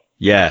McCardell.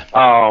 Yeah.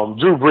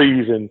 Drew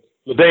Brees and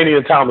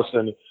LaDainian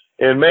Thomason.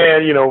 And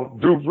man,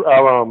 Drew,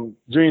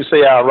 Junior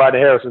Seau, Rodney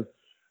Harrison.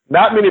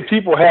 Not many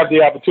people have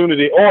the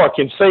opportunity or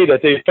can say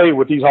that they played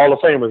with these Hall of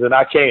Famers, and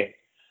I can.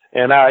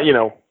 And I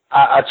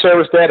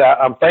cherish that.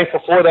 I'm thankful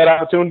for that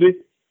opportunity.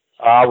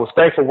 I was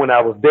thankful when I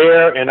was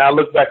there, and I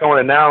look back on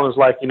it now and it's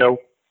like,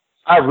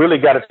 I really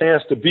got a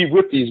chance to be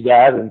with these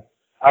guys, and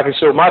I can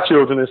show my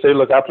children and say,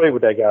 look, I played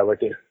with that guy right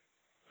there.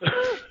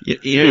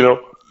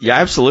 Yeah,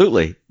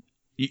 absolutely.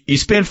 You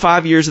spent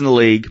 5 years in the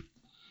league.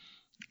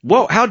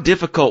 Well, how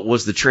difficult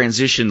was the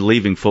transition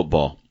leaving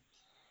football?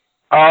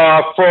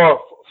 For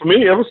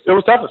me, it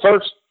was tough at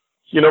first,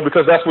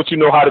 because that's what you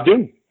know how to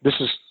do. This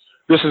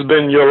has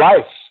been your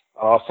life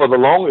for the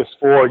longest,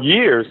 for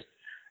years,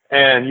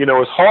 and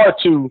it's hard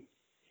to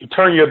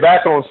turn your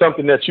back on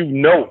something that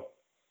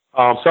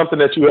something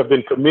that you have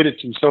been committed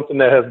to, something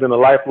that has been a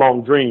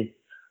lifelong dream,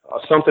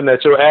 something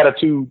that your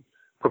attitude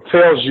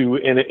propels you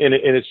and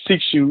it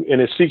seeks you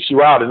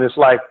out, and it's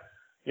like,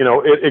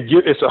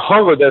 it's a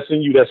hunger that's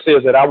in you that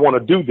says that I want to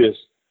do this,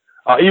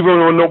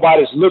 even when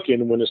nobody's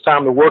looking, when it's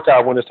time to work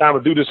out, when it's time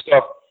to do this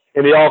stuff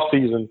in the off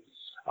season.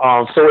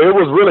 So it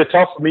was really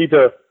tough for me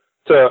to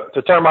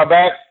turn my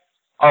back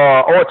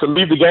or to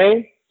leave the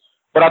game,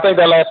 but I think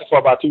that lasted for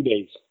about 2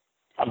 days.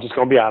 I'm just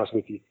gonna be honest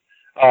with you.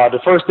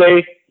 The first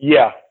day,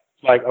 yeah,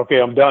 like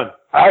okay, I'm done.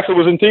 I actually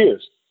was in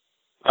tears,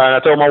 and I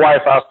told my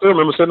wife. I still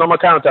remember sitting on my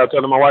countertop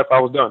telling my wife I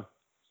was done.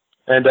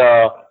 And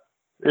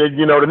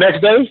the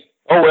next day,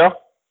 oh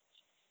well.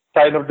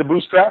 Tighten up the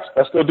bootstraps.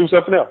 Let's go do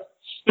something else.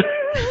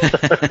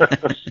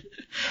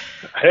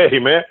 Hey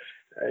man,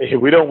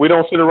 we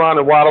don't sit around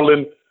and waddle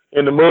in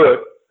the mud.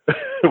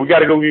 We got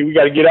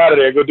to get out of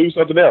there and go do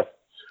something else.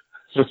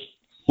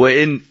 Well,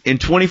 in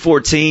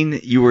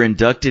 2014, you were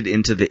inducted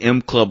into the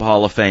M Club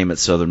Hall of Fame at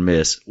Southern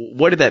Miss.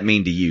 What did that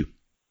mean to you?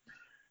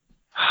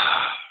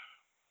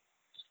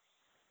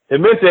 It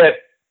meant that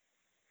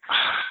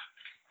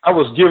I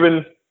was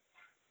given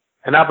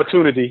an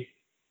opportunity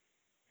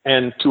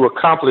and to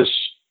accomplish,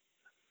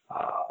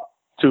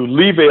 to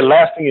leave a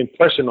lasting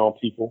impression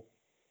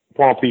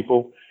upon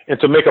people, and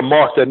to make a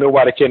mark that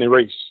nobody can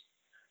erase.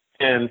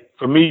 And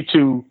for me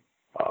to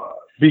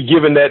be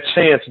given that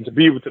chance and to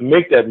be able to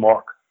make that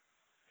mark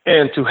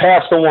and to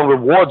have someone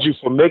reward you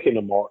for making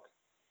the mark.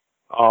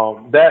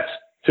 That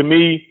to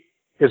me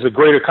is a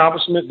great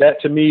accomplishment.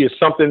 That to me is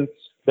something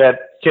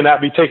that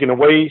cannot be taken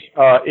away.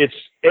 It's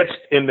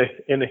etched in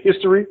the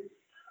history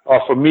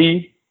for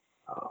me.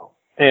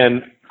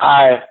 And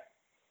I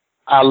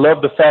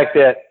love the fact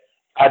that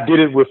I did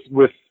it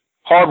with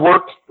hard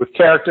work, with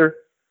character,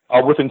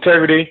 with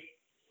integrity,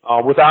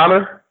 with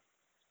honor.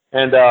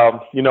 And,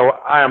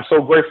 I am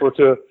so grateful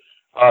to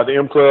the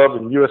M Club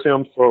and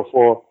USM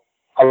for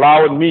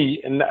allowing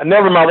me. And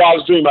never in my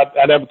wildest dream,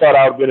 I never thought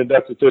I would have been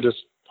inducted to this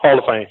Hall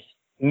of Fame.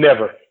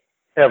 Never,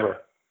 ever.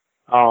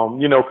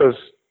 Because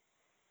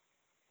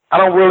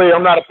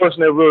I'm not a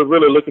person that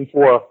really looking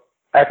for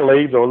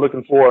accolades or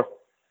looking for,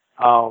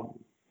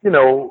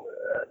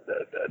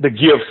 the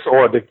gifts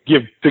or to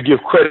give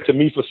credit to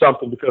me for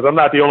something, because I'm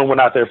not the only one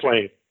out there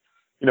playing,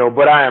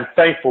 but I am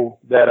thankful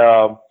that,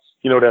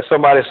 that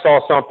somebody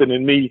saw something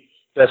in me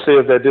that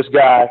says that this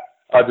guy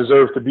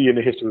deserves to be in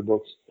the history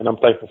books. And I'm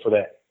thankful for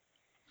that.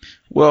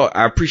 Well,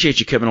 I appreciate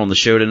you coming on the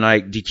show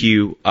tonight,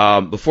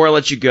 DQ. Before I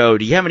let you go,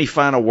 do you have any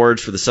final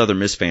words for the Southern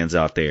Miss fans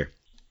out there?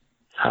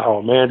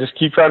 Oh, man, just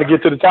keep trying to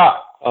get to the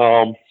top.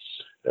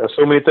 There are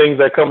so many things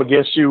that come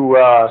against you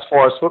as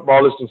far as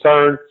football is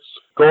concerned.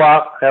 Go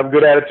out, have a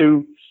good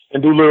attitude,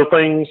 and do little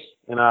things,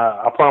 and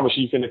I promise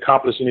you can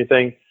accomplish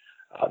anything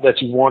that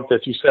you want,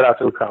 that you set out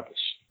to accomplish.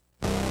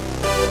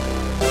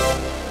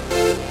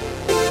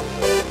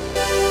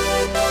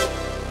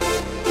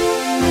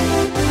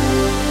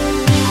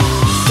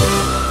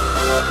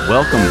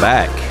 Welcome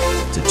back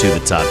to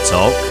the Top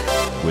Talk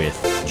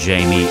with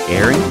Jamie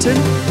Arrington,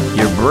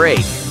 your break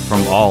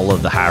from all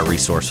of the High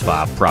Resource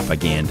 5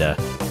 propaganda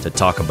to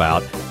talk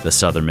about the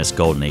Southern Miss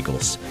Golden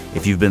Eagles.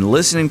 If you've been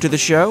listening to the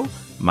show,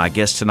 my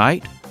guest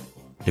tonight,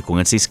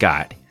 DeQuincy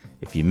Scott.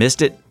 If you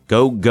missed it,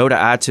 go to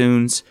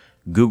iTunes,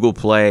 Google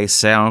Play,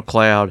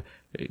 SoundCloud.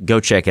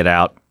 Go check it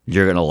out.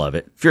 You're going to love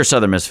it. If you're a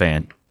Southern Miss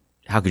fan,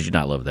 how could you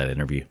not love that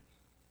interview?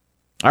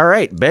 All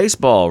right,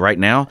 baseball right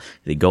now.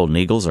 The Golden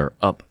Eagles are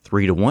up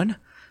 3-1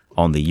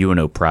 on the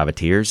UNO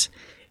Privateers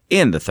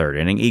in the third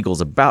inning.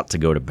 Eagles about to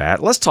go to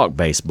bat. Let's talk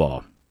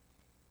baseball.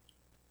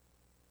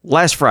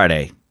 Last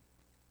Friday,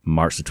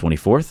 March the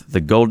 24th,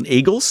 the Golden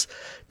Eagles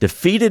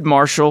defeated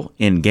Marshall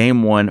in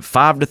Game 1,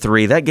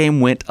 5-3. That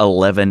game went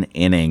 11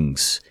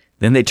 innings.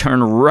 Then they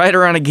turned right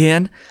around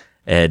again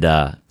and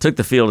took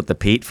the field at the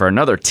Pete for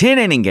another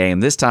 10-inning game.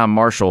 This time,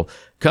 Marshall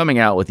coming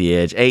out with the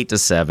edge,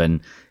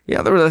 8-7.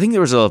 Yeah, I think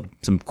there was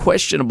some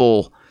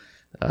questionable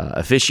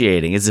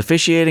officiating. Is it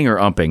officiating or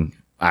umping?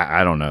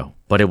 I don't know,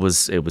 but it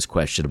was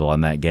questionable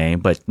on that game.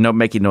 But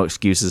making no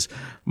excuses.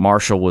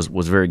 Marshall was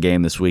very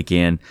game this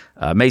weekend.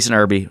 Mason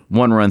Irby,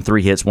 1 run,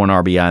 3 hits, 1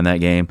 RBI in that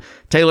game.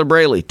 Taylor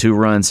Braley, 2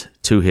 runs,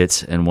 2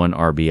 hits, and 1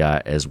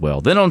 RBI as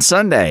well. Then on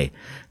Sunday,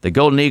 the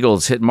Golden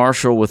Eagles hit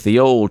Marshall with the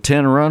old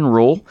 10-run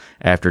rule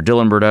after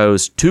Dylan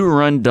Bordeaux's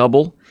 2-run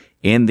double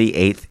in the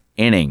 8th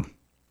inning.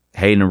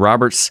 Hayden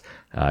Roberts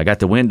got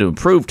the win to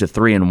improve to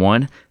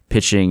 3-1,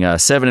 pitching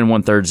 7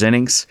 1/3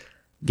 innings,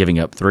 giving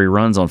up 3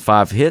 runs on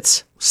 5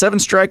 hits, 7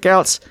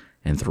 strikeouts,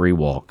 and 3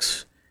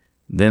 walks.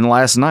 Then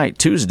last night,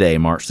 Tuesday,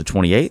 March the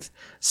 28th,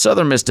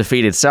 Southern Miss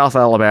defeated South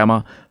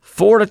Alabama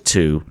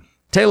 4-2.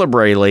 Taylor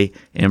Braley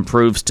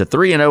improves to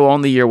 3-0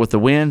 on the year with the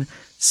win,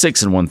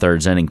 6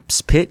 1/3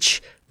 innings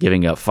pitch,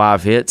 giving up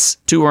 5 hits,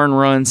 2 earned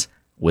runs,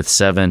 with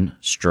 7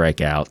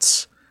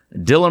 strikeouts.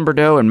 Dylan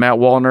Bordeaux and Matt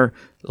Wallner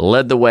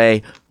led the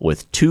way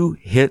with 2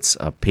 hits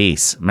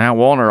apiece. Matt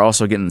Wallner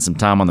also getting some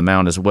time on the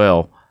mound as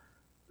well.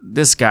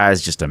 This guy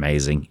is just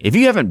amazing. If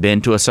you haven't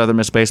been to a Southern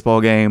Miss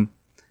baseball game,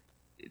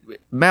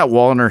 Matt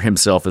Wallner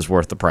himself is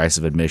worth the price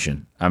of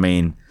admission. I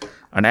mean,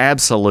 an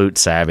absolute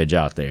savage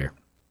out there.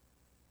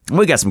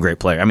 We got some great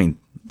players. I mean,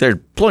 there's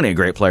plenty of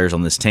great players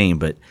on this team,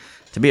 but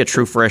to be a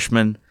true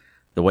freshman,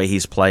 the way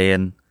he's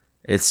playing,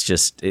 it's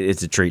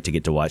a treat to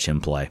get to watch him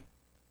play.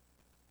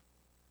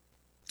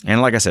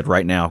 And like I said,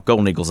 right now,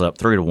 Golden Eagles up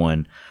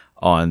 3-1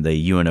 on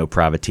the UNO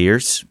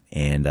Privateers.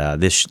 And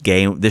this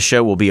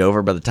show will be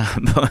over by the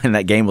time, and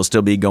that game will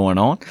still be going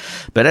on.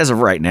 But as of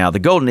right now, the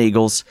Golden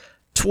Eagles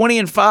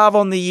 20-5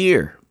 on the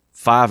year,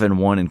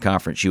 5-1 in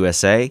Conference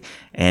USA,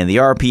 and the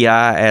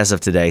RPI as of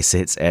today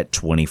sits at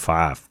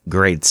 25.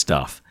 Great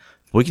stuff.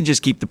 If we can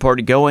just keep the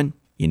party going,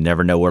 you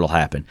never know what'll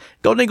happen.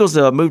 Golden Eagles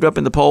moved up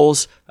in the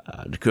polls,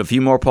 a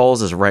few more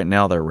polls. As of right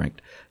now, they're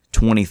ranked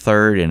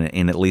 23rd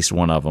in at least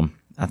one of them.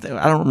 I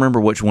don't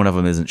remember which one of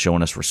them isn't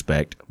showing us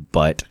respect,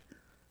 but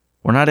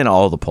we're not in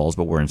all the polls,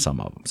 but we're in some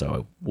of them.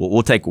 So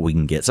we'll take what we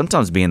can get.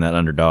 Sometimes being that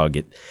underdog,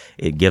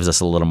 it gives us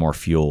a little more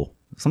fuel.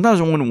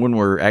 Sometimes when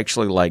we're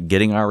actually like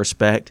getting our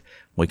respect,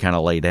 we kind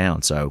of lay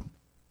down. So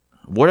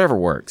whatever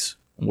works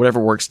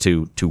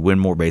to win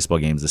more baseball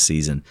games this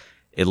season,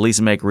 at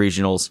least make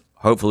regionals,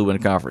 hopefully win a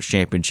conference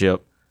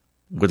championship.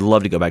 Would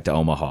love to go back to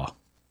Omaha.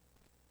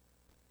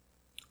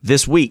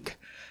 This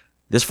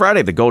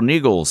Friday, the Golden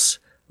Eagles,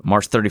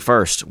 March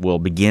 31st, will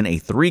begin a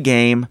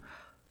 3-game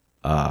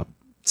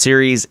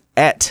series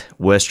at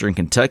Western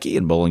Kentucky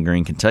in Bowling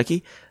Green,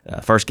 Kentucky.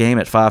 First game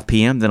at 5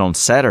 p.m. Then on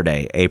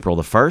Saturday, April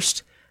the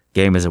 1st,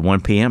 game is at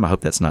 1 p.m. I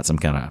hope that's not some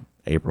kind of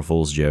April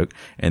Fool's joke.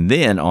 And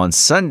then on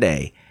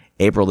Sunday,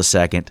 April the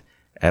 2nd,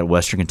 at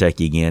Western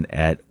Kentucky again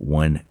at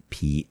 1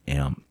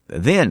 p.m.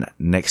 Then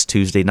next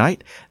Tuesday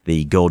night,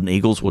 the Golden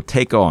Eagles will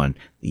take on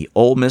the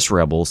Ole Miss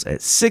Rebels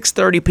at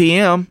 6:30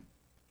 p.m.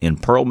 in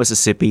Pearl,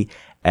 Mississippi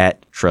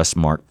at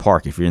Trustmark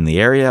Park. If you're in the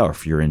area or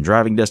if you're in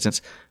driving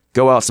distance,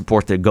 go out,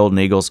 support the Golden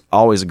Eagles.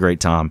 Always a great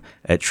time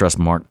at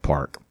Trustmark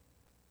Park.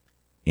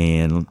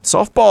 And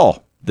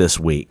softball this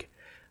week.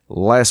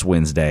 Last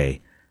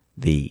Wednesday,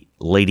 the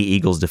Lady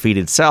Eagles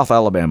defeated South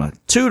Alabama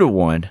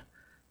 2-1 on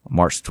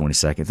March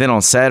 22nd. Then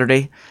on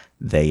Saturday,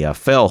 they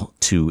fell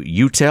to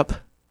UTEP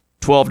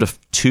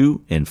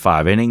 12-2 in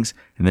 5 innings,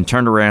 and then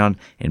turned around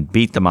and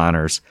beat the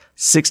Miners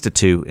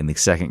 6-2 in the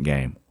second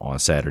game on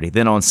Saturday.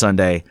 Then on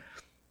Sunday,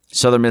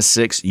 Southern Miss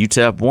 6,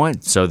 UTEP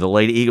 1. So the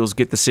Lady Eagles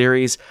get the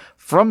series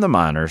from the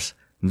Miners.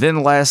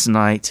 Then last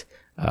night,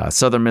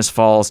 Southern Miss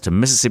falls to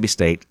Mississippi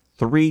State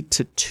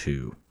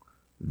 3-2.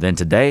 Then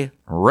today,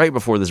 right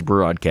before this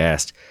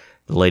broadcast,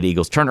 the Lady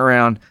Eagles turn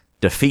around,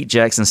 defeat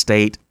Jackson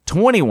State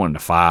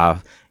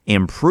 21-5,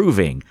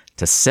 improving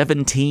to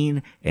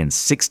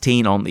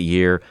 17-16 on the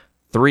year,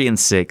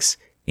 3-6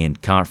 in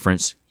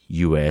Conference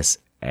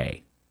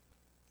USA.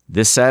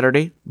 This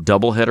Saturday,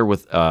 doubleheader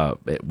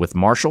with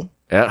Marshall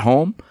at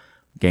home.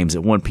 Games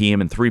at 1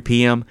 p.m. and 3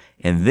 p.m.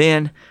 And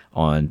then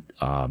on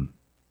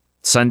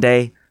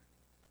Sunday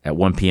at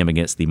 1 p.m.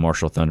 against the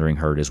Marshall Thundering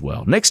Herd as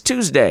well. Next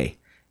Tuesday,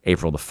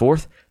 April the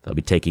 4th, they'll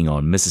be taking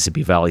on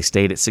Mississippi Valley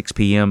State at 6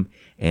 p.m.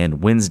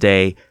 And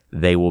Wednesday,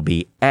 they will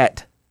be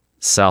at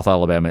South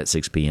Alabama at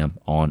 6 p.m.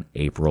 on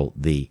April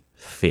the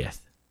 5th.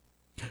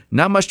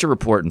 Not much to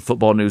report in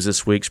football news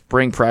this week.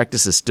 Spring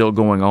practice is still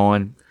going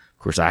on. Of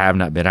course, I have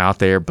not been out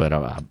there, but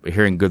I'm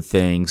hearing good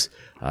things.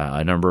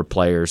 A number of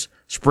players.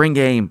 Spring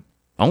game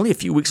only a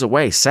few weeks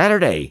away.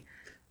 Saturday,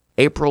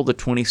 April the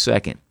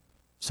 22nd.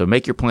 So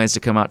make your plans to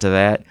come out to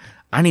that.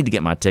 I need to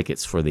get my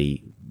tickets for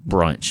the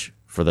brunch,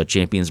 for the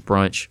Champions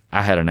Brunch.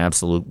 I had an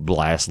absolute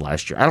blast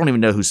last year. I don't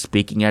even know who's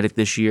speaking at it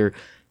this year,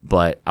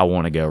 but I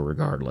want to go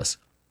regardless.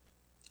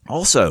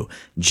 Also,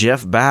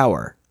 Jeff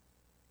Bauer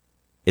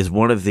is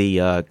one of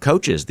the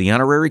coaches, the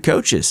honorary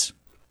coaches.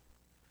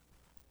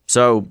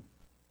 So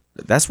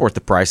that's worth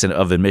the price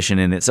of admission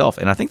in itself.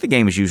 And I think the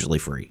game is usually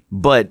free.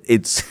 But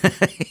it's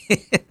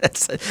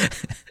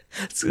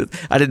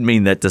I didn't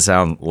mean that to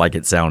sound like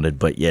it sounded,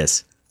 but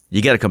yes,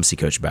 you got to come see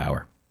Coach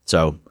Bauer.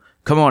 So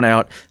come on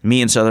out.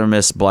 Me and Southern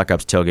Miss Black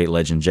Ops tailgate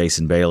legend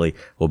Jason Bailey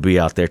will be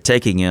out there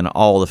taking in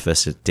all the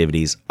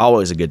festivities.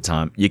 Always a good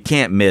time. You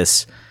can't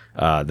miss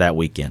that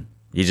weekend.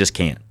 You just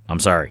can't. I'm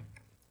sorry.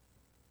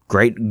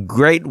 Great.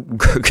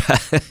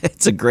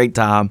 It's a great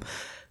time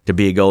to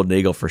be a Golden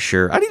Eagle for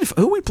sure.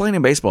 Who are we playing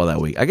in baseball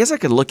that week? I guess I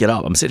could look it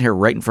up. I'm sitting here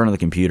right in front of the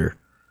computer.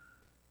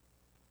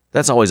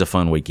 That's always a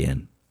fun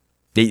weekend.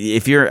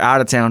 If you're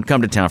out of town,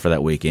 come to town for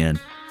that weekend.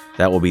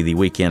 That will be the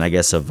weekend, I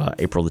guess, of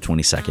April the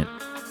 22nd.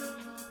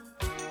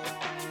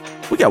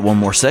 We got one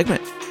more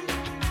segment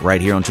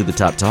right here on To the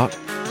Top Talk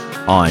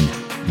on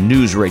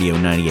News Radio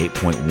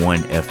 98.1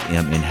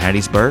 FM in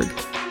Hattiesburg.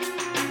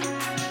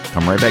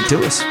 Come right back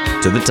to us.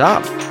 To the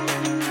top.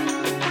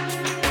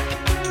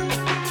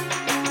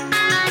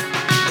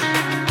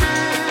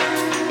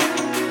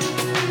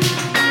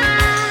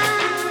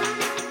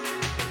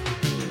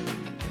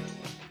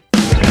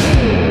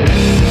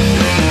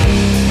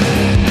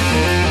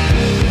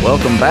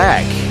 Welcome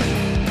back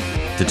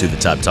to the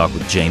Top Talk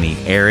with Jamie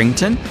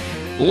Arrington.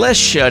 Let's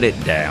shut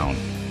it down.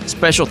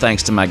 Special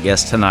thanks to my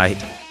guest tonight,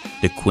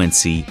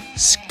 DeQuincy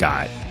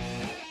Scott.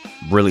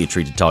 Really a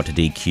treat to talk to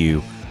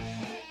DQ.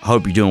 I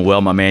hope you're doing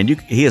well, my man.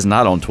 He is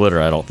not on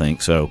Twitter, I don't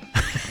think so.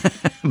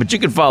 But you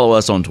can follow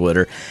us on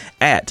Twitter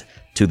at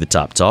To The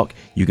Top Talk.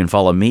 You can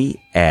follow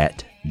me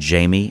at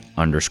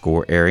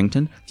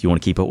Jamie_Arrington. If you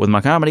want to keep up with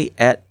my comedy,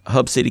 at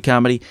Hub City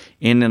Comedy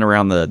in and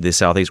around the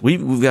Southeast.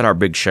 We've got our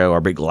big show, our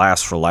big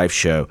Last for Life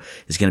show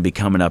is going to be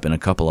coming up in a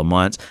couple of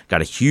months.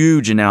 Got a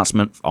huge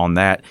announcement on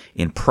that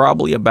in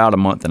probably about a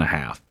month and a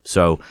half.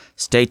 So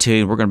stay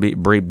tuned. We're going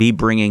to be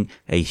bringing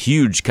a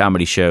huge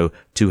comedy show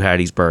to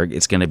Hattiesburg.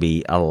 It's going to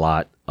be a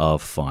lot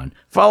of fun.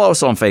 Follow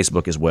us on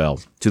Facebook as well.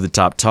 To the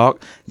Top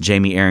Talk,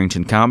 Jamie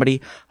Arrington Comedy,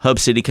 Hub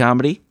City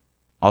Comedy.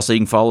 Also, you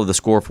can follow the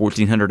Score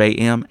 1400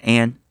 AM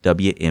and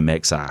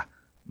WMXI.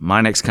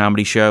 My next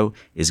comedy show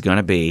is going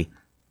to be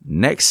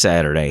next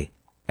Saturday,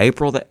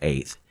 April the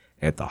 8th,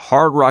 at the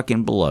Hard Rock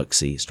in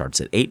Biloxi. Starts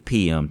at 8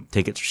 p.m.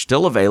 Tickets are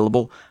still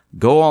available.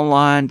 Go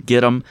online,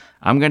 get them.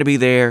 I'm going to be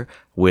there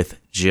with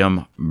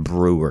Jim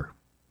Brewer.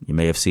 You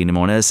may have seen him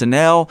on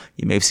SNL.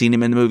 You may have seen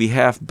him in the movie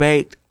Half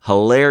Baked.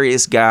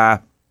 Hilarious guy.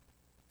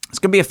 It's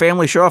going to be a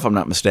family show if I'm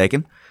not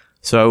mistaken.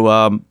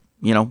 So,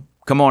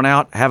 come on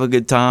out, have a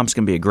good time. It's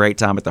going to be a great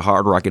time at the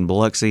Hard Rock in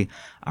Biloxi.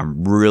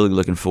 I'm really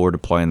looking forward to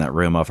playing that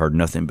room. I've heard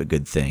nothing but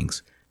good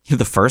things.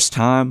 The first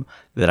time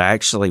that I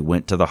actually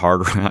went to the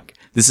Hard Rock,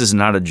 this is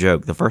not a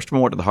joke. The first time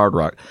I went to the Hard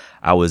Rock,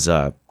 I was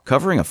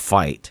covering a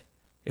fight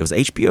It was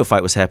HBO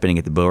fight was happening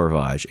at the Beau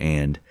Rivage,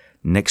 and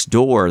next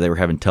door they were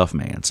having Tough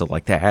Man. So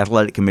like that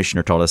athletic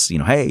commissioner told us,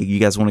 hey, you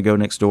guys want to go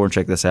next door and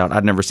check this out?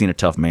 I'd never seen a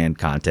Tough Man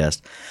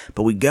contest,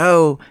 but we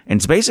go, and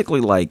it's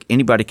basically like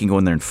anybody can go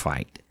in there and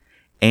fight.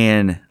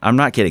 And I'm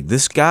not kidding.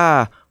 This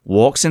guy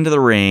walks into the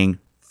ring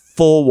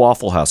full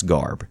Waffle House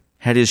garb,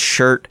 had his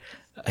shirt.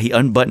 He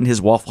unbuttoned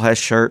his Waffle House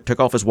shirt,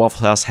 took off his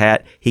Waffle House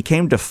hat. He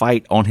came to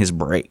fight on his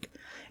break,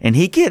 and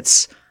he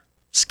gets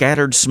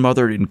scattered,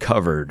 smothered, and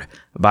covered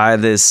by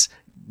this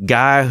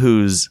guy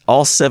who's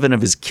all 7 of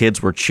his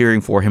kids were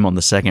cheering for him on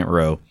the second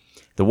row.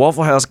 The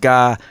Waffle House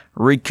guy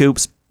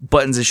recoups,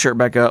 buttons his shirt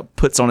back up,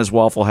 puts on his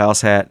Waffle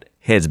House hat,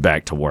 heads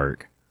back to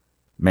work.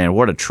 Man,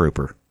 what a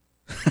trooper.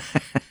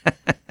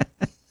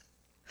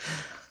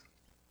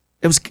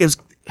 It was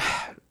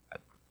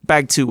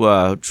back to,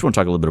 just want to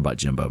talk a little bit about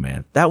Jimbo,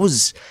 man. That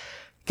was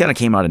kind of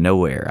came out of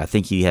nowhere. I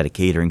think he had a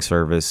catering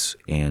service,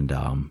 and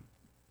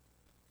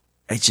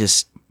it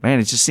just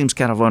seems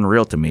kind of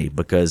unreal to me,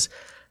 because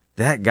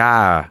that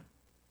guy,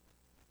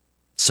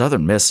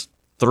 Southern Miss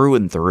through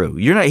and through.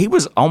 He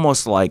was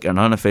almost like an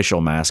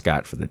unofficial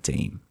mascot for the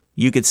team.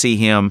 You could see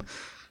him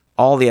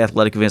all the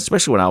athletic events,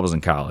 especially when I was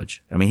in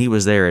college. I mean, he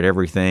was there at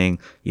everything.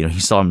 You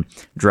saw him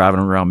driving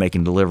around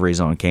making deliveries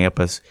on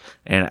campus.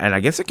 And I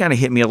guess it kind of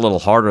hit me a little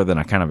harder than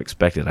I kind of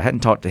expected. I hadn't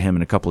talked to him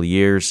in a couple of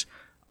years.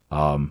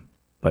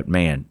 But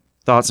man,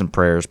 thoughts and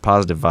prayers,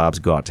 positive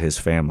vibes go out to his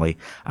family.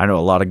 I know a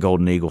lot of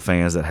Golden Eagle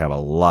fans that have a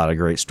lot of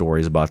great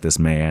stories about this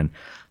man.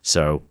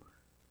 So,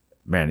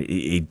 man,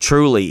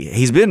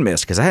 he's been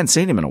missed, because I hadn't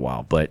seen him in a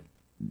while, but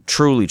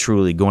truly,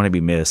 truly going to be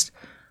missed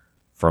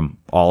from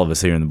all of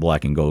us here in the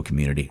black and gold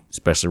community,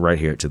 especially right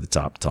here at To the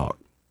Top Talk.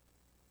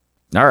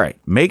 All right,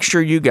 make sure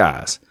you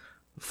guys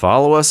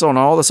follow us on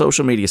all the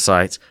social media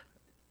sites.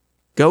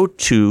 Go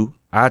to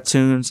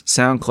iTunes,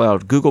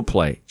 SoundCloud, Google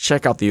Play.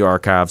 Check out the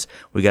archives.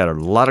 We got a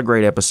lot of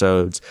great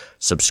episodes.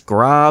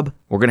 Subscribe.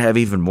 We're going to have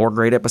even more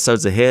great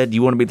episodes ahead.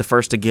 You want to be the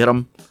first to get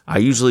them? I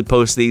usually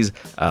post these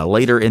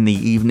later in the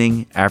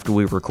evening after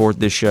we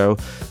record this show.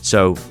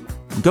 So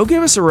go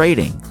give us a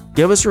rating.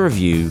 Give us a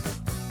review.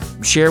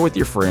 Share with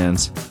your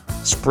friends.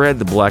 Spread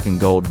the black and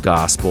gold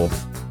gospel.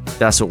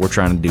 That's what we're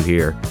trying to do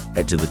here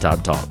at To the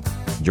Top Talk.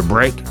 Your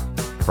break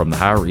from the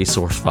High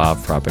Resource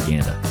 5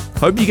 propaganda.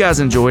 Hope you guys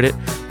enjoyed it.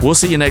 We'll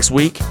see you next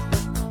week.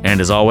 And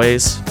as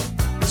always,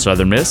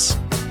 Southern Miss,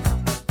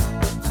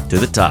 to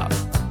the top.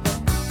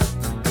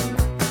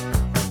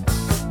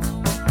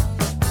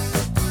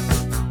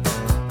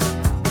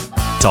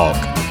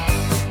 Talk.